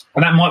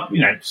 And that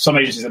might, some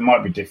agencies that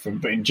might be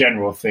different, but in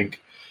general, I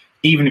think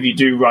even if you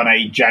do run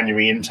a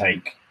January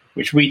intake,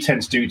 which we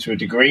tend to do to a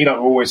degree, like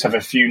we always have a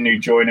few new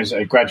joiners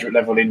at a graduate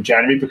level in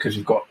January because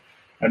we've got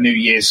a new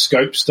year's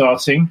scope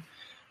starting.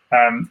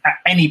 At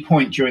any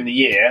point during the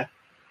year,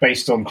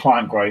 based on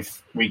client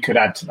growth, we could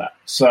add to that.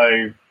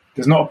 So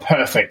there's not a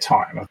perfect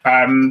time.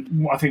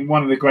 I think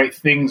one of the great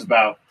things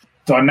about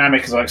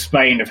dynamic, as I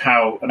explained, of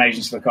how an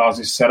agency like ours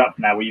is set up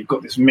now, where you've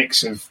got this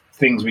mix of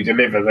things we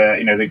deliver,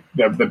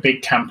 the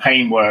big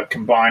campaign work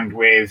combined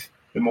with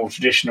the more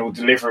traditional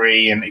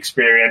delivery and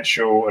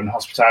experiential and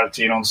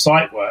hospitality and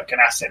on-site work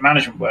and asset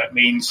management work,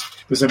 means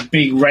there's a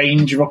big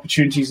range of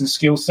opportunities and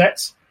skill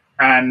sets.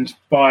 And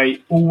by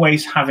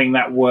always having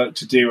that work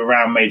to do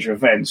around major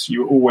events,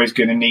 you're always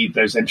going to need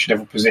those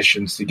entry-level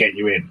positions to get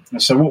you in.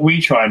 And so what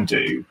we try and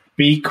do,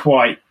 be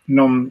quite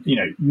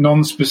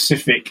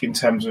non-specific in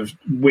terms of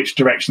which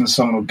direction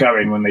someone will go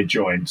in when they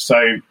join. So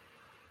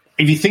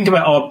if you think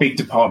about our big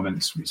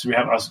departments, so we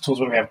have, as I talked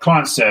about, we have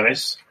client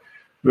service.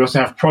 We also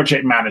have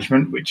project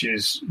management, which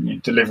is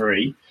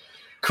delivery,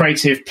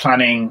 creative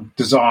planning,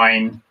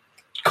 design,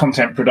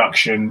 content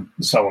production,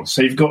 and so on.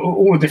 So you've got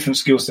all the different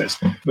skill sets.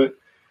 But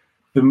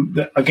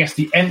I guess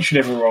the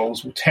entry-level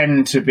roles will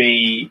tend to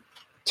be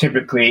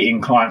typically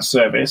in client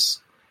service.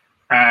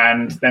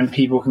 And then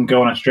people can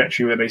go on a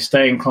trajectory where they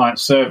stay in client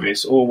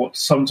service. Or what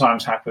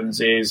sometimes happens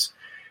is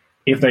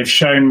if they've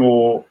shown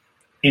more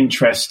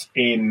interest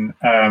in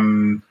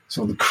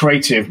sort of the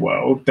creative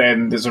world,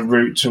 then there's a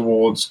route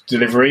towards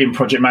delivery and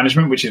project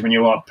management, which is when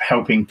you are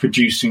helping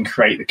produce and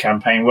create the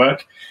campaign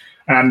work.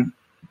 And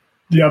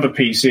the other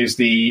piece is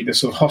the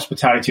sort of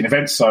hospitality and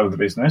events side of the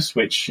business,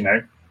 which,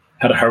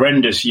 had a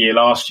horrendous year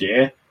last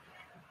year,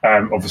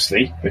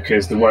 obviously,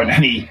 because there weren't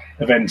any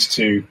events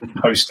to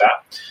host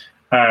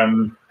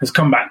that. Has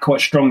come back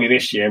quite strongly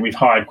this year. We've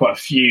hired quite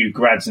a few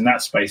grads in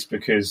that space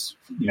because,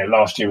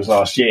 last year was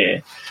last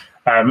year.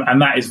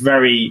 And that is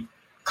very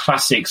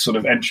classic sort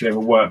of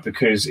entry-level work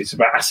because it's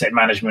about asset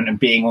management and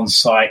being on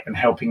site and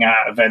helping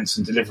out events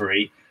and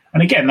delivery.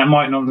 And again, that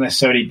might not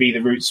necessarily be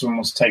the route someone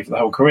wants to take for the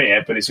whole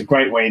career, but it's a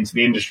great way into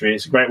the industry.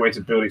 It's a great way to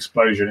build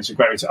exposure, and it's a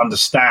great way to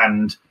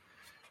understand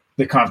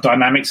the kind of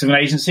dynamics of an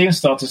agency and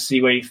start to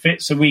see where you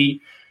fit. So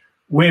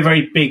we're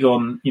very big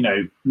on,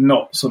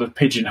 not sort of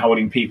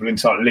pigeonholing people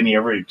into like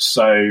linear routes.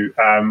 So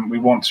we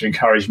want to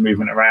encourage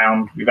movement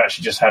around. We've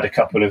actually just had a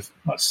couple of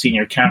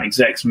senior account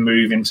execs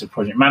move into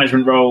project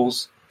management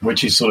roles,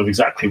 which is sort of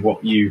exactly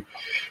what you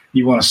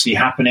want to see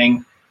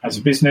happening as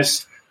a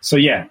business. So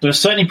yeah, there's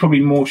certainly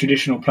probably more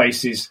traditional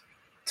places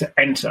to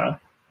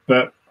enter,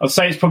 but I'd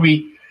say it's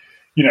probably,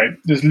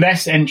 there's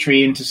less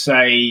entry into,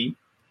 say,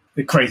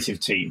 the creative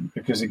team,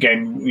 because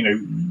again,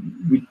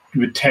 we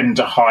would tend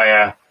to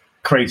hire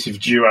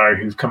creative duo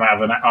who've come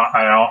out of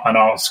an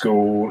art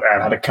school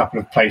and had a couple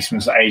of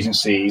placements at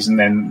agencies, and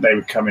then they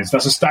would come in. So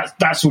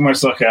that's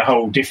almost like a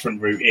whole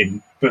different route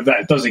in, but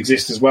that does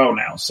exist as well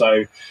now. So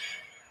if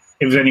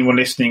there's anyone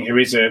listening who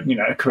is a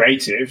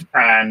creative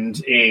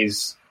and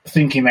is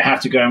thinking they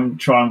have to go and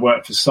try and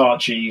work for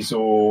Saatchi's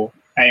or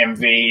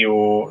AMV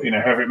or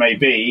whoever it may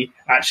be,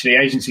 actually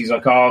agencies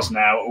like ours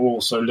now are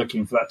also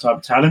looking for that type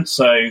of talent.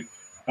 So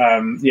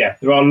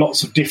there are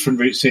lots of different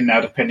routes in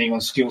now depending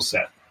on skill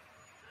set.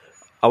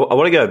 I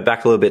want to go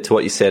back a little bit to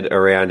what you said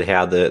around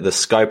how the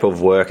scope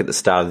of work at the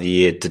start of the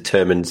year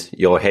determines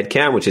your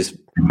headcount, which is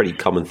a pretty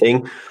common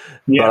thing.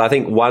 Yeah. But I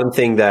think one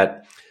thing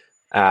that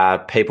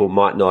people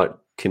might not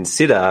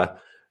consider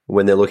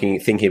when they're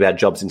thinking about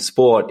jobs in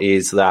sport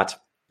is that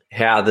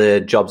how the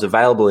jobs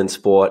available in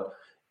sport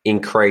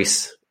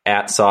increase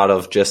outside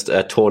of just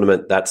a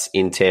tournament that's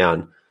in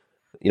town.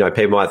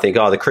 People might think,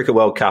 the Cricket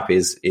World Cup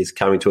is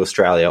coming to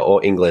Australia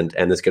or England,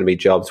 and there's going to be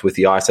jobs with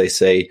the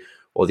ICC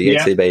or the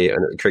ECB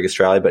and Cricket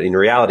Australia. But in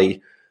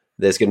reality,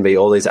 there's going to be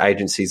all these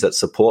agencies that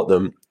support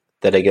them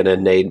that are going to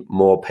need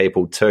more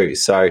people too.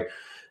 So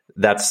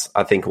that's,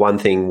 I think, one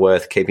thing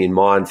worth keeping in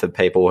mind for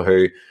people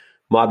who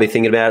might be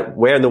thinking about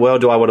where in the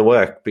world do I want to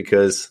work,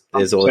 because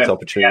there's all these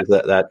opportunities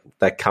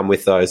that come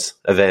with those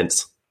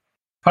events.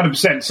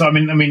 100%. So, I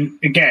mean,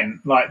 again,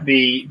 like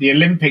the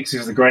Olympics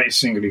is the greatest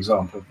single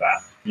example of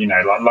that.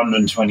 Like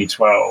London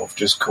 2012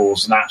 just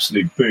caused an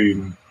absolute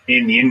boom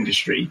in the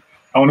industry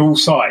on all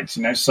sides.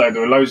 So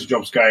there were loads of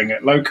jobs going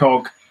at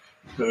LOCOG.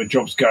 There were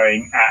jobs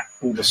going at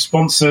all the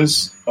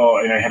sponsors,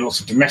 or, had lots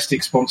of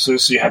domestic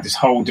sponsors. So you had this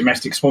whole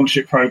domestic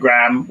sponsorship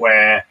program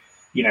where,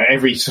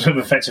 every sort of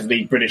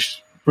effectively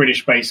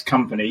British-based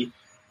company,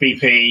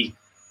 BP,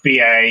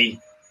 BA,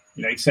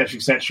 et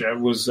cetera,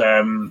 was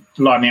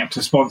lining up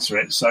to sponsor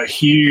it. So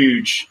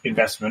huge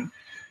investment.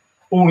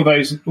 All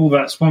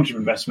that sponsorship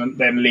investment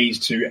then leads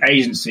to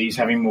agencies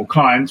having more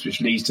clients,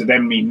 which leads to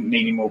them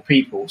needing more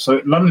people.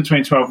 So London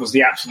 2012 was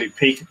the absolute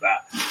peak of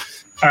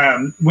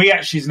that. We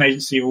actually, as an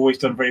agency, have always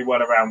done very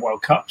well around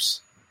World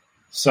Cups.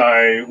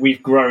 So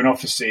we've grown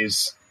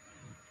offices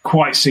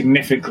quite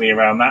significantly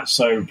around that.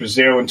 So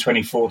Brazil in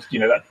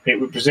 2014,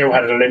 Brazil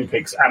had an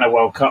Olympics and a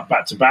World Cup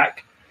back to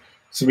back.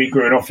 So we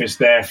grew an office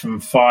there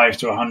from 5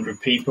 to 100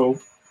 people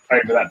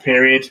over that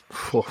period.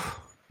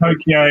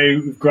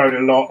 Tokyo, we've grown a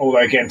lot, although,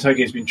 again,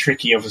 Tokyo's been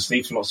tricky,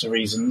 obviously, for lots of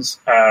reasons.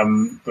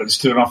 But it's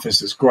still an office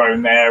that's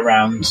grown there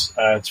around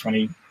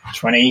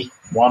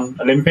 2021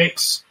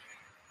 Olympics.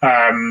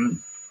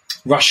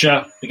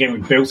 Russia, again, we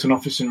built an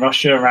office in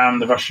Russia around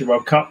the Russia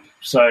World Cup.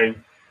 So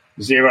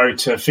 0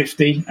 to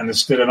 50, and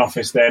there's still an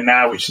office there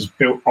now, which is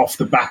built off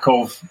the back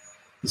of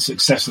the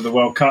success of the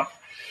World Cup.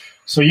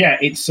 So, yeah,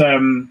 it's...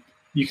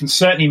 you can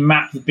certainly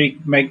map the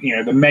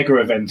the mega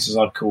events, as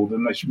I'd call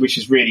them, which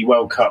is really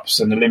World Cups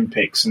and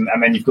Olympics. And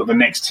then you've got the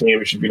next tier,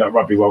 which would be like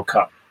Rugby World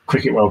Cup,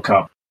 Cricket World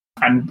Cup,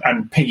 and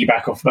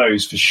piggyback off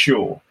those for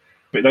sure.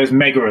 But those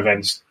mega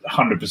events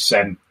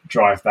 100%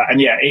 drive that. And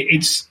yeah,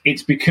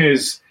 it's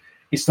because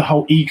it's the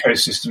whole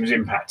ecosystem is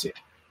impacted.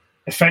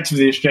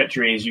 Effectively, the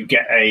trajectory is you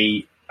get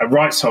a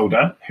rights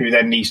holder who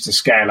then needs to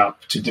scale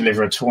up to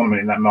deliver a tournament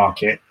in that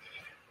market.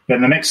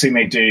 Then the next thing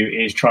they do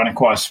is try and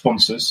acquire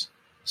sponsors.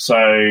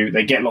 So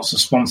they get lots of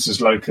sponsors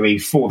locally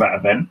for that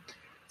event.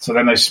 So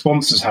then those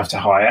sponsors have to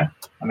hire,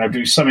 and they'll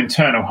do some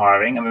internal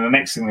hiring. And then the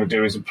next thing they'll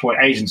do is employ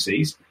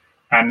agencies.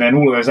 And then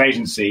all of those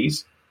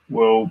agencies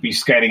will be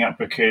scaling up,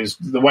 because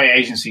the way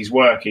agencies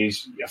work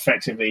is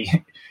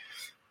effectively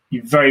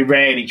you very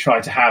rarely try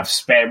to have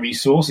spare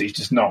resources. It's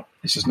just not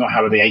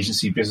how the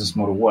agency business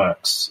model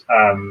works.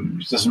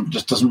 It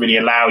doesn't really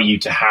allow you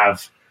to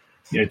have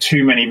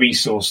too many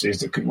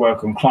resources that could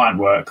work on client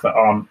work that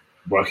aren't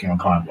working on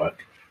client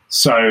work.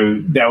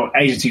 So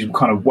agencies will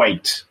kind of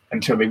wait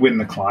until they win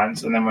the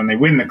clients, and then when they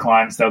win the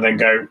clients, they'll then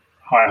go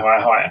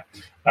higher.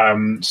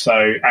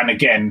 And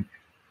again,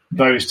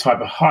 those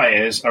type of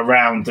hires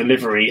around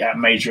delivery at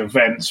major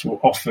events will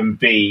often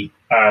be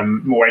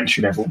more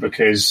entry level,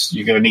 because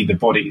you're going to need the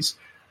bodies.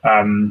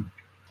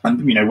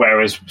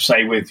 Whereas,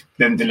 say, with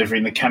them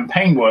delivering the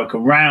campaign work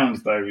around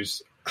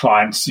those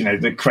clients,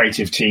 the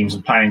creative teams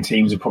and planning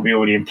teams are probably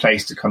already in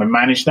place to kind of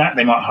manage that.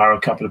 They might hire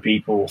a couple of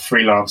people or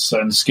freelance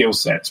certain skill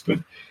sets, but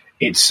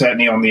it's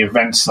certainly on the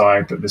event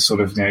side that the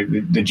sort of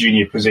the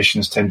junior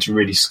positions tend to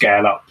really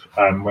scale up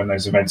when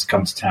those events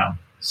come to town.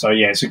 So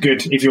yeah, it's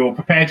if you're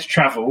prepared to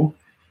travel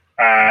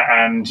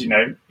and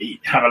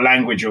have a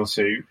language or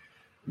two,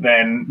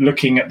 then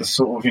looking at the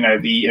sort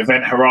of, the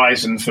event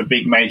horizon for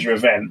big major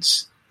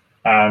events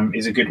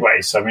is a good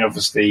way. So, I mean,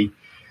 obviously,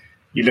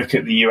 you look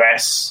at the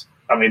US,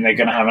 I mean, they're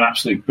going to have an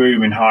absolute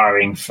boom in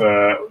hiring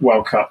for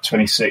World Cup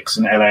 26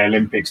 and LA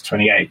Olympics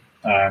 28.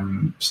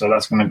 So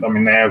that's going to, I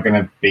mean, they are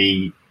going to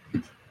be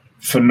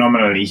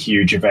phenomenally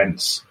huge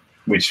events,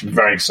 which is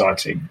very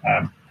exciting.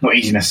 Not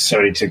easy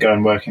necessarily to go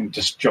and work and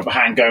just drop a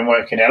hand, go and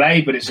work in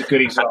LA, but it's a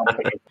good example.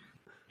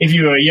 If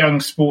you were a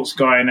young sports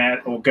guy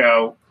or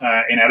girl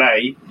in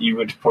LA, you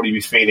would probably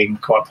be feeling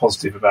quite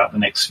positive about the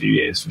next few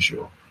years for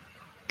sure.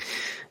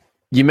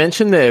 You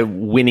mentioned they're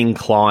winning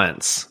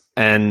clients,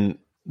 and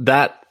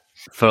that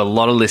for a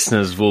lot of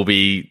listeners will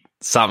be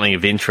something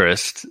of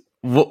interest.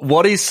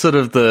 What is sort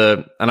of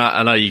and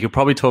I know you could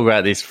probably talk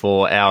about this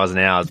for hours and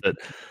hours, but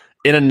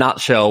in a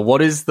nutshell,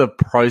 what is the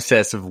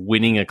process of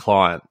winning a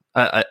client?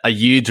 Are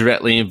you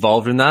directly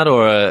involved in that,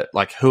 or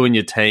like who in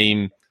your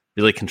team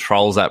really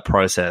controls that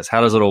process?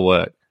 How does it all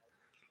work?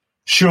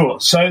 Sure.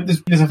 So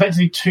there's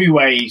effectively two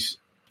ways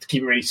to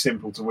keep it really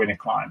simple to win a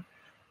client.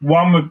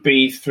 One would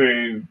be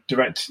through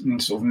direct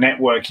sort of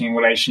networking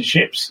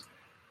relationships,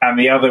 and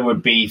the other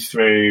would be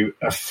through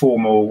a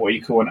formal, what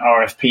you call an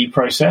RFP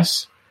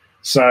process.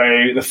 So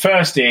the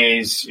first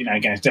is,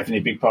 again, it's definitely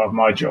a big part of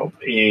my job,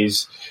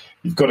 is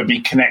you've got to be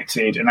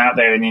connected and out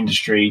there in the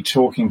industry,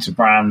 talking to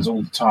brands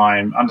all the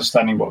time,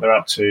 understanding what they're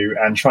up to,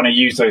 and trying to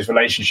use those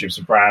relationships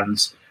with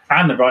brands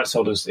and the rights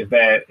holders if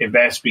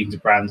they're speaking to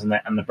brands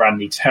and the brand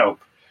needs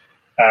help,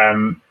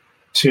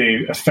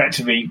 to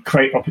effectively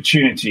create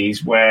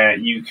opportunities where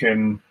you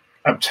can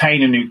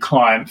obtain a new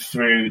client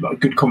through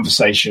good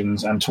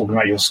conversations and talking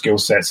about your skill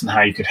sets and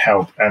how you could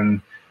help,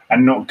 and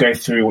not go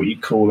through what you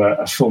call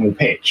a formal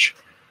pitch.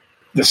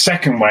 The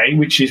second way,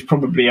 which is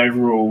probably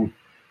overall,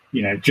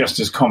 just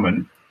as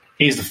common,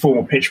 is the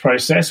formal pitch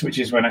process, which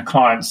is when a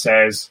client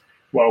says,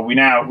 well,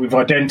 we've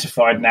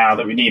identified now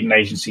that we need an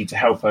agency to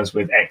help us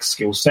with X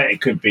skill set.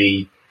 It could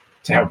be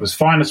to help us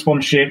find a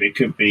sponsorship. It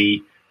could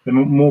be, the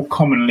more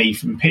commonly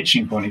from a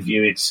pitching point of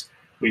view, it's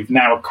we've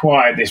now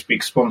acquired this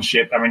big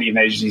sponsorship and we need an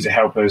agency to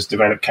help us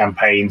develop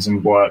campaigns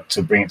and work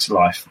to bring it to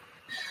life.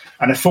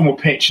 And a formal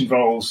pitch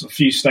involves a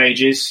few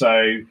stages.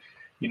 So,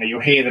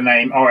 you'll hear the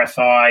name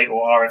RFI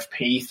or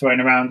RFP thrown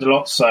around a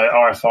lot. So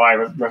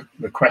RFI,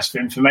 request for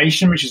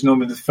information, which is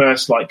normally the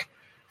first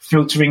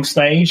filtering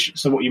stage.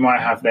 So what you might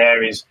have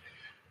there is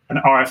an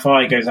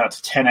RFI goes out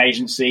to 10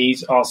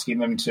 agencies, asking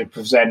them to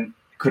present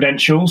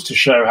credentials to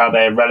show how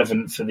they're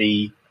relevant for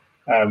the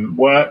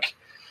work.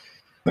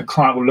 The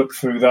client will look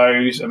through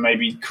those and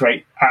maybe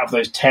create out of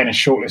those 10 a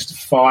shortlist of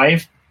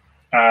 5.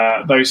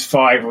 Those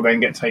 5 will then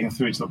get taken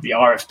through to the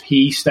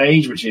RFP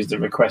stage, which is the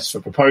request for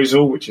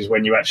proposal, which is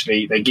when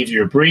they give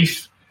you a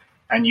brief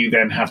and you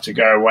then have to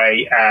go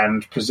away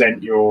and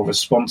present your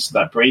response to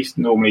that brief.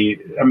 Normally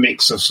a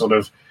mix of sort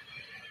of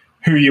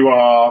who you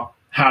are,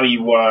 how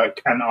you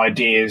work, and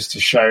ideas to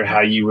show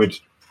how you would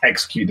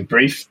execute the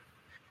brief.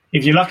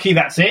 If you're lucky,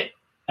 that's it.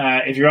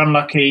 If you're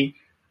unlucky,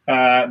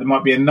 there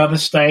might be another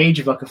stage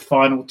of a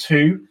final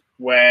 2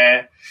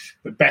 where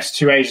the best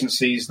 2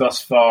 agencies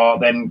thus far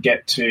then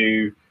get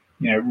to,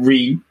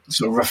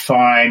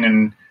 refine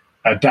and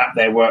adapt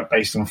their work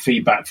based on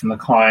feedback from the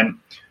client,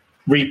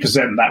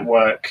 represent that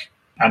work,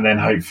 and then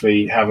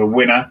hopefully have a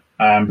winner.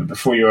 But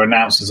before you're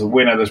announced as a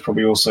winner, there's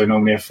probably also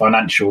normally a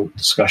financial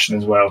discussion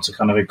as well to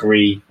kind of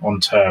agree on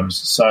terms.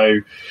 So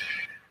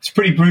it's a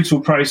pretty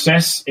brutal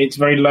process. It's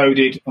very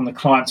loaded on the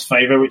client's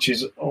favour, which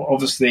is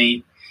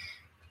obviously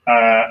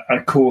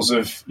a cause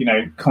of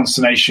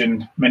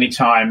consternation many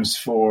times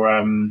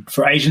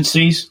for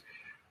agencies.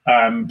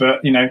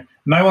 But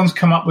no one's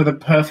come up with a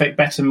perfect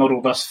better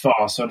model thus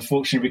far. So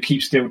unfortunately, we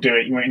keep still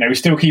doing. We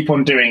still keep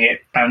on doing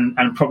it,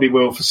 and probably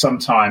will for some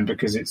time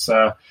because it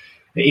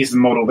is the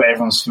model that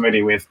everyone's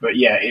familiar with. But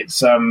yeah,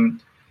 it's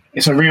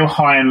a real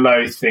high and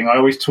low thing. I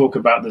always talk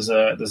about there's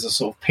a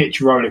sort of pitch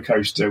roller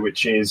coaster,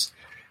 which is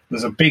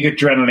there's a big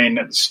adrenaline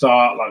at the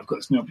start, like we've got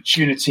this new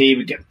opportunity,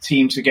 we get the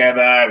team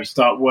together, we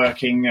start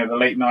working, the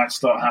late nights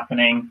start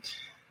happening.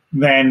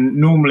 Then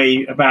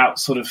normally about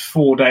sort of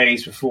 4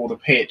 days before the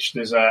pitch,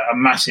 there's a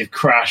massive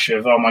crash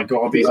of, oh my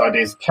God, these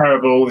ideas are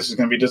terrible, this is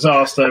going to be a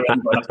disaster, we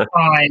haven't got enough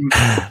time,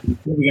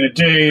 what are we going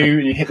to do?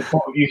 And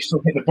you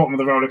sort of hit the bottom of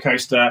the roller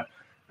coaster.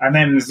 And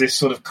then there's this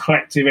sort of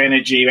collective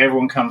energy,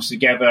 everyone comes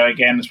together.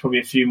 Again, there's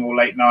probably a few more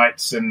late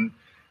nights and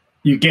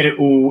you get it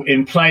all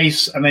in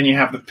place. And then you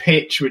have the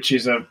pitch, which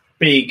is a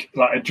big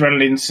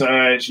adrenaline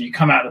surge. You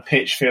come out of the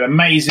pitch, feel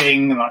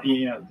amazing.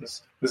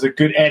 There's a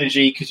good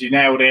energy because you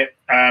nailed it.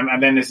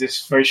 And then there's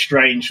this very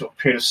strange sort of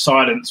period of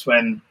silence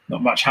when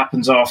not much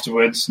happens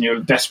afterwards and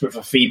you're desperate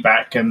for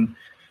feedback. And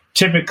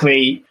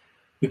typically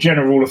the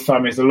general rule of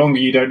thumb is the longer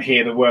you don't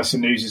hear, the worse the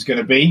news is going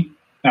to be.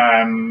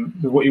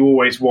 What you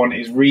always want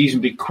is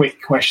reasonably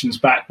quick questions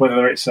back,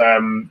 whether it's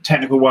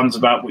technical ones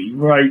about what you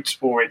wrote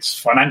or it's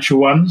financial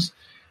ones.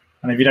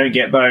 And if you don't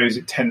get those,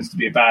 it tends to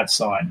be a bad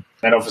sign.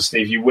 And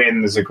obviously, if you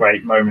win, there's a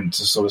great moment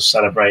to sort of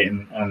celebrate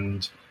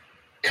and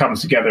come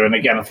together. And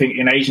again, I think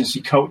in agency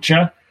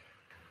culture,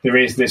 there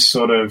is this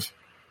sort of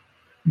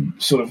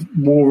sort of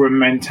war room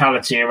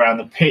mentality around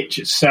the pitch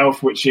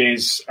itself, which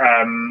is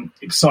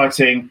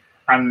exciting.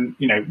 And,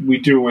 we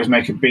do always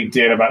make a big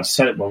deal about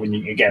when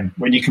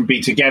you can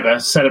be together,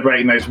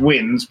 celebrating those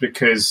wins,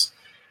 because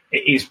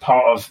it is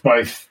part of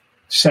both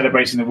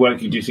celebrating the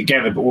work you do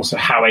together, but also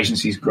how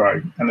agencies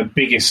grow. And the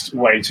biggest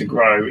way to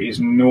grow is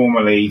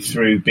normally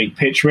through big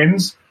pitch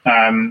wins.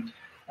 And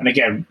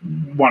again,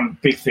 one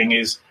big thing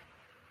is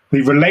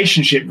the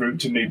relationship route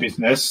to new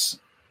business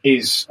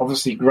is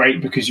obviously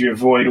great because you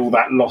avoid all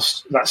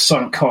that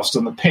sunk cost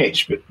on the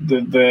pitch. But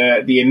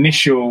the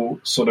initial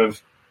sort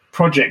of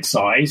project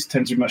size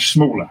tends to be much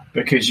smaller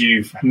because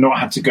you've not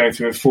had to go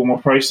through a formal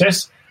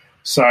process.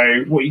 So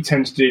what you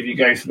tend to do if you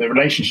go for the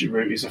relationship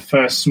route is a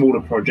first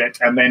smaller project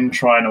and then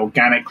try and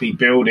organically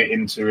build it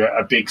into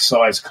a big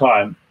size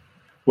client.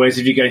 Whereas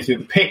if you go through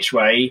the pitch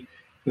way,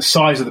 the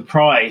size of the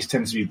prize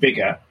tends to be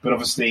bigger, but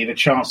obviously the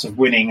chance of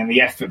winning and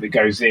the effort that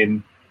goes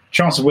in,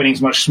 chance of winning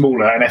is much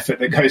smaller and effort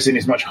that goes in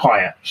is much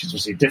higher, which is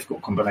obviously a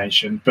difficult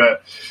combination.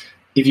 But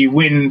if you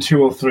win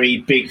 2 or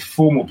 3 big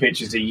formal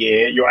pitches a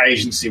year, your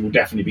agency will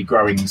definitely be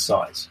growing in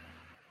size.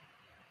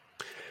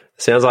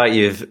 Sounds like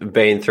you've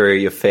been through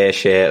your fair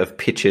share of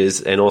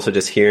pitches, and also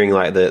just hearing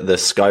like the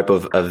scope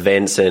of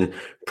events and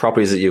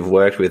properties that you've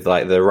worked with,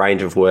 like the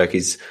range of work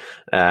is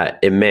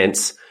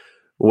immense.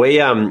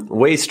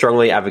 We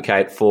strongly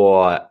advocate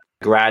for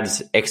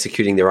grads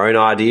executing their own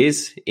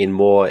ideas in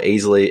more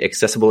easily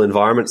accessible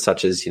environments,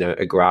 such as,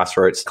 a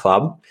grassroots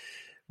club.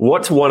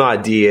 What's one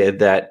idea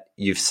that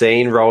you've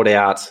seen rolled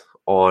out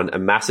on a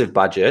massive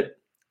budget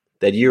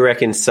that you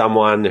reckon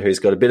someone who's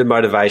got a bit of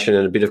motivation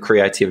and a bit of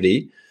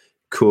creativity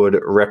could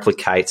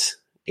replicate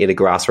in a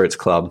grassroots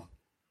club?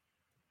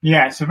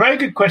 Yeah, it's a very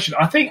good question.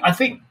 I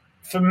think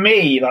for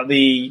me, like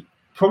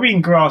probably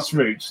in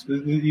grassroots,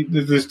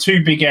 there's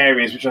 2 big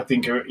areas which I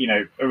think are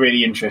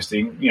really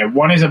interesting.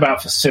 One is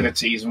about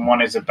facilities and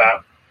one is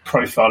about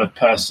profile of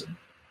person,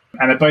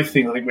 and they're both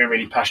things I think we're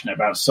really passionate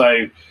about.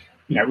 So,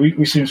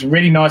 we've seen some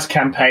really nice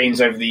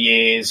campaigns over the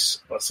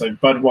years. So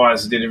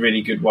Budweiser did a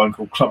really good one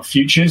called Club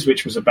Futures,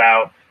 which was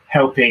about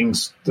helping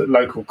the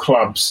local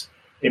clubs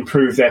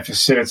improve their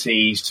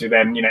facilities to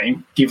then,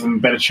 give them a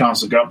better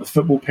chance to go up the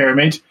football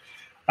pyramid.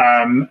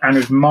 And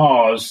with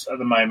Mars at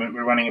the moment,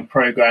 we're running a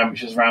program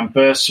which is around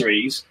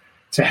bursaries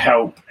to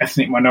help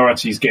ethnic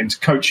minorities get into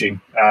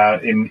coaching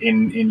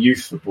in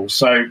youth football.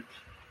 So,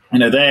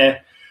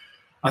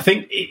 I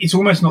think it's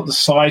almost not the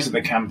size of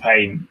the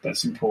campaign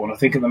that's important. I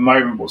think at the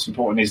moment what's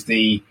important is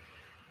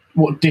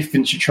what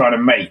difference you're trying to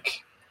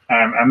make.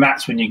 And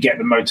that's when you get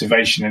the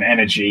motivation and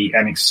energy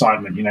and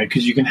excitement,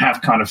 because you can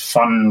have kind of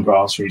fun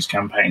grassroots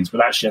campaigns.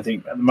 But actually, I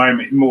think at the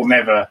moment, more than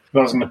ever, if I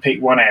was going to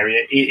pick one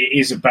area, it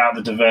is about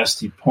the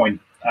diversity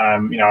point. I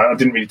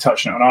didn't really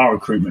touch on it on our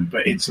recruitment,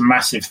 but it's a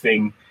massive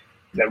thing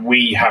that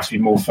we have to be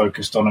more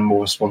focused on and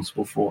more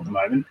responsible for at the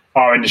moment.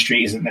 Our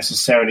industry isn't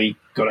necessarily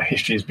got a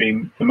history as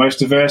being the most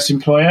diverse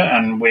employer,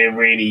 and we're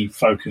really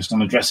focused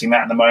on addressing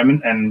that at the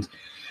moment and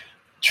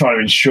try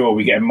to ensure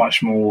we get a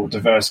much more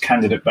diverse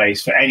candidate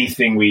base for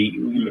anything we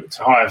look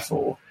to hire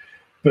for.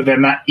 But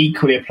then that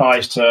equally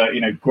applies to,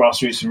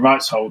 grassroots and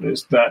rights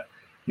holders, that,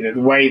 the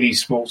way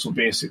these sports will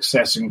be a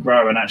success and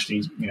grow and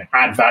actually,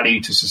 add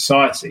value to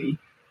society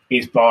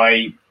is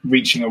by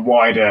reaching a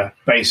wider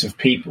base of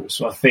people.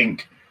 So I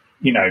think,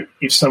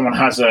 if someone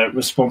has a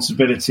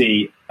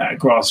responsibility at a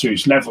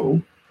grassroots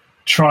level,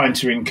 trying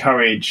to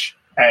encourage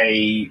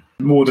a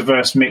more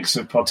diverse mix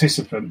of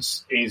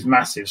participants is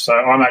massive. So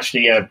I'm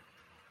actually a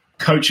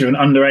coach of an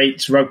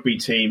under-8s rugby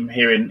team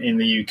here in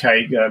the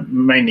UK,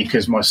 mainly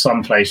because my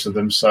son plays for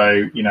them.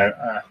 So,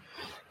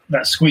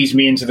 that squeezed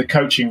me into the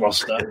coaching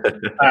roster.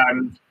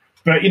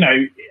 But,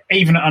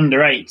 even at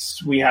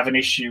under-8s, we have an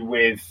issue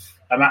with,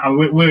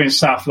 we're in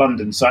South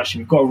London, so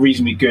actually we've got a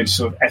reasonably good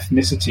sort of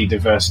ethnicity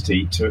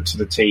diversity to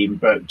the team,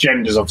 but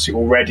gender's obviously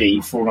already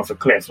fallen off a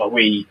cliff.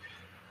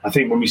 I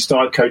think when we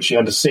started coaching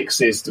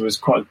under-6s, there was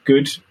quite a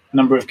good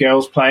number of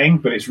girls playing,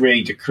 but it's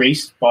really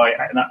decreased by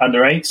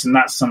under-8s, and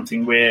that's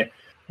something we're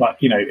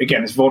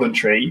again, it's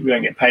voluntary, we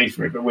don't get paid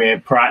for it, but we're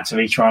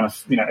proactively trying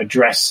to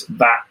address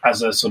that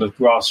as a sort of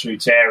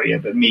grassroots area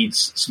that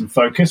needs some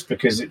focus,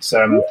 because it's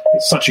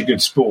such a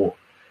good sport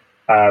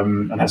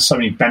and has so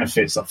many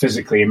benefits,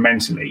 physically and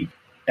mentally,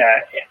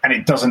 and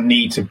it doesn't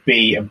need to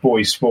be a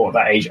boys' sport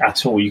at that age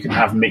at all. You can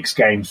have mixed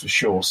games for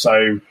sure,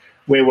 so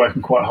we're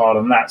working quite hard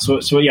on that. So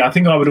yeah, I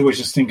think I would always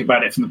just think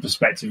about it from the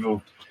perspective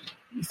of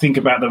think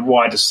about the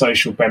wider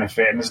social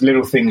benefit, and there's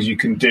little things you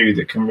can do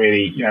that can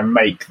really,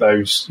 make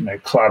those,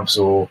 clubs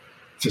or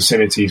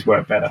facilities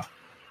work better.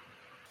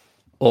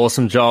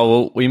 Awesome, Joel.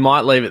 Well, we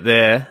might leave it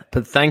there,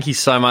 but thank you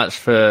so much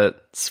for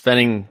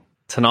spending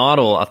tonight,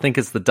 or I think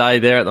it's the day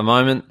there at the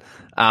moment,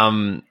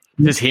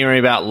 just hearing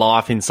about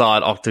life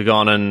inside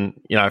Octagon and,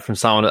 from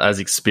someone as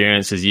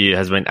experienced as you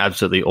has been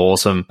absolutely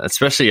awesome.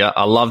 Especially,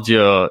 I loved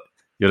your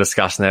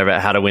discussion there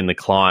about how to win the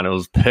client. It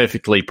was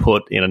perfectly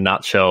put in a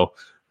nutshell.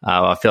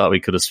 I feel like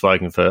we could have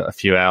spoken for a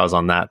few hours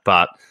on that,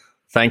 but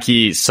thank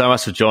you so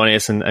much for joining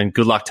us, and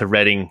good luck to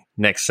Reading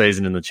next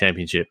season in the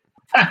Championship.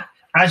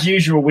 as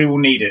usual, we will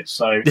need it.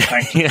 So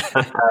thank you.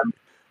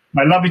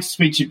 Lovely to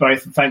speak to you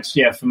both, and thanks,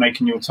 for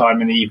making your time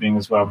in the evening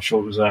as well. I'm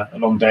sure it was a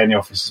long day in the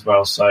office as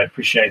well, so I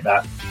appreciate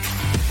that.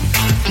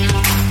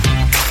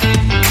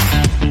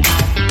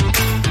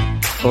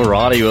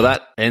 Alrighty, well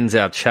that ends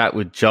our chat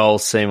with Joel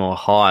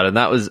Seymour-Hyde, and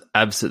that was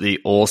absolutely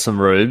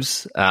awesome,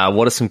 Rubes.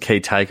 What are some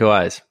key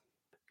takeaways?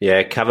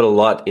 Yeah, covered a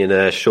lot in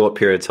a short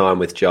period of time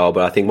with Joel,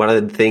 but I think one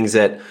of the things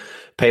that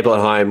people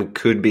at home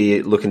could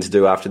be looking to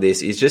do after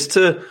this is just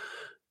to,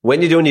 when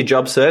you're doing your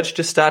job search,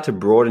 just start to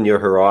broaden your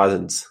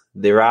horizons.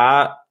 There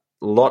are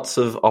lots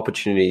of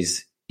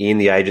opportunities in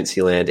the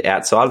agency land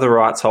outside of the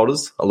rights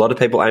holders. A lot of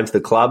people aim for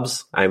the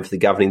clubs, aim for the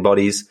governing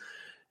bodies.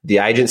 The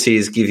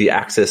agencies give you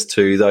access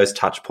to those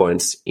touch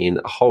points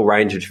in a whole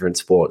range of different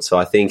sports. So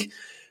I think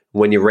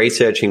when you're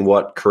researching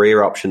what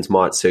career options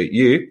might suit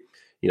you,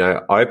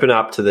 open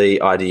up to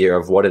the idea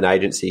of what an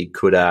agency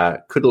could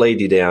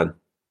lead you down.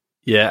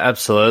 Yeah,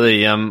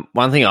 absolutely.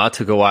 One thing I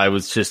took away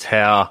was just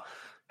how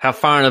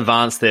far in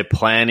advance they're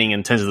planning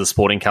in terms of the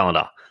sporting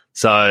calendar.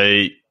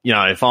 So,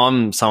 if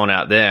I'm someone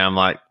out there, I'm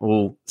like,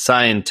 well,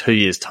 say in 2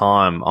 years'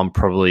 time, I'm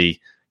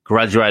probably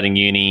graduating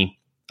uni,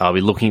 I'll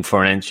be looking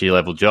for an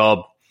entry-level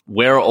job.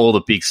 Where are all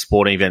the big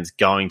sporting events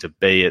going to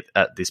be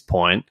at this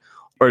point?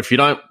 Or if you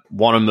don't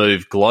want to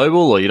move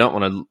global or you don't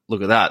want to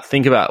look at that,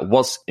 think about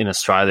what's in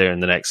Australia in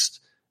the next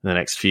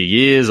few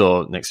years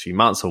or next few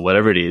months or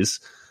whatever it is.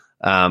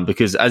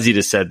 Because as you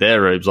just said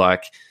there, Rubes,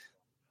 like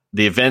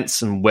the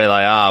events and where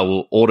they are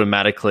will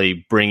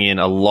automatically bring in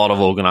a lot of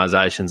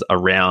organisations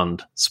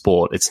around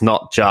sport. It's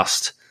not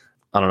just,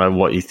 I don't know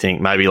what you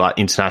think, maybe like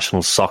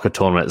international soccer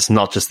tournament. It's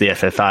not just the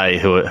FFA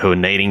who are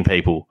needing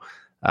people.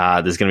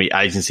 There's going to be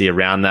agency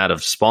around that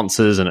of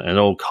sponsors and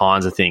all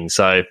kinds of things.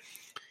 So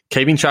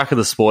keeping track of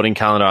the sporting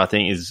calendar, I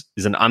think, is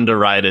an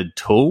underrated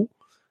tool,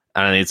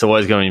 and it's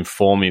always going to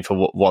inform you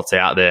for what's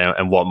out there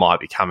and what might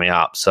be coming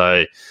up.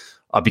 So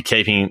I'd be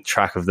keeping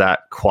track of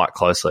that quite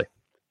closely.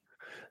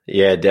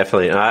 Yeah,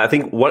 definitely. And I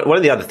think one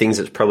of the other things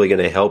that's probably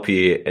going to help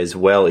you as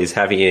well is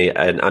having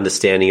an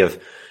understanding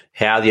of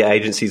how the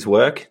agencies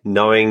work,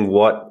 knowing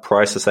what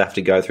process they have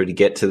to go through to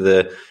get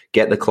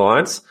the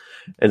clients.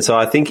 And so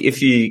I think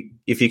if you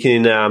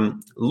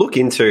can look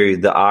into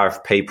the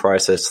RFP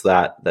process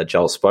that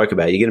Joel spoke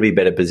about, you're going to be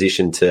better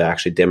positioned to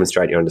actually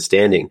demonstrate your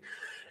understanding.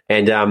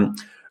 And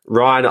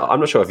Ryan,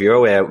 I'm not sure if you're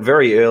aware,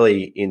 very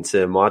early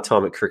into my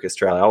time at Cricket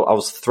Australia, I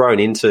was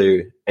thrown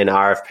into an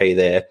RFP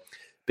there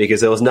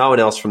because there was no one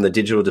else from the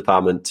digital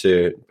department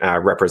to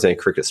represent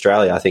Cricket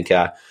Australia. I think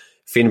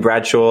Finn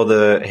Bradshaw,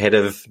 the head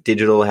of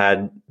digital,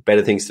 had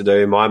better things to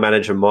do. My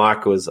manager,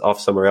 Mike, was off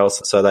somewhere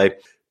else. So they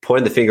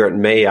pointed the finger at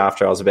me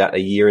after I was about a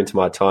year into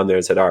my time there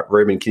and said, all right,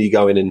 Ruben, can you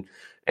go in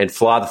and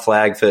fly the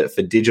flag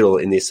for digital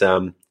in this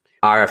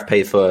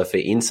RFP for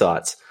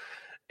insights?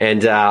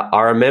 And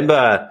I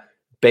remember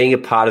being a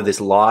part of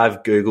this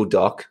live Google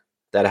Doc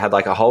that had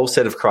like a whole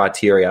set of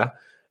criteria.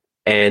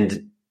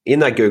 And in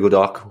that Google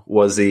Doc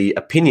was the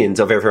opinions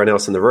of everyone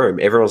else in the room.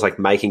 Everyone was like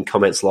making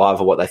comments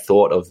live of what they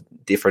thought of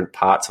different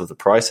parts of the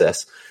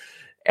process.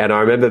 And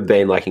I remember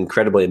being like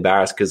incredibly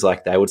embarrassed because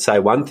like they would say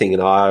one thing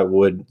and I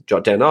would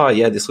jot down, oh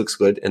yeah, this looks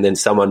good. And then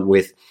someone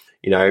with,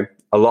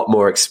 a lot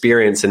more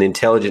experience and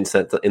intelligence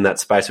in that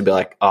space would be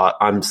like, oh,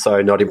 I'm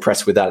so not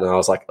impressed with that. And I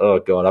was like, oh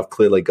God, I've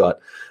clearly got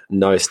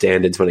no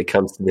standards when it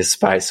comes to this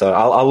space. So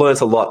I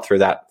learned a lot through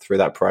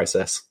that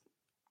process.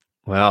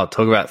 Wow,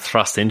 talk about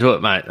thrust into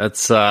it, mate.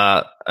 That's,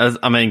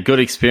 good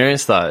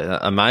experience though.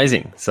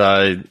 Amazing.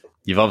 So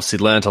you've obviously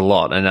learnt a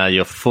lot and now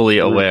you're fully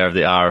aware of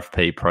the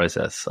RFP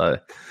process. So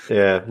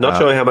yeah, not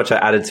sure how much I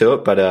added to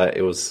it, but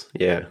it was,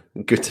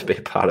 good to be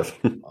a part of.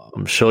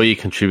 I'm sure you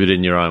contributed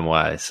in your own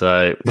way.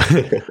 So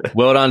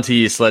well done to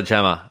you,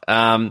 Sledgehammer.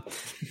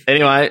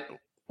 Anyway,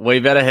 we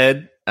better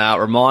head.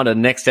 Reminder,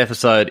 next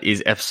episode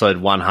is episode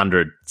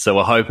 100. So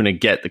we're hoping to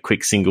get the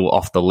quick single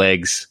off the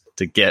legs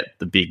to get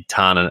the big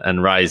ton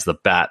and raise the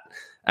bat.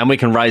 And we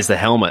can raise the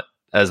helmet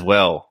as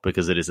well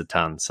because it is a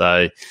ton.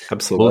 So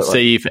absolutely, we'll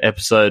see you for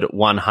episode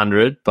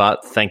 100.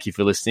 But thank you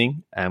for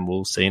listening and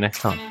we'll see you next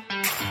time.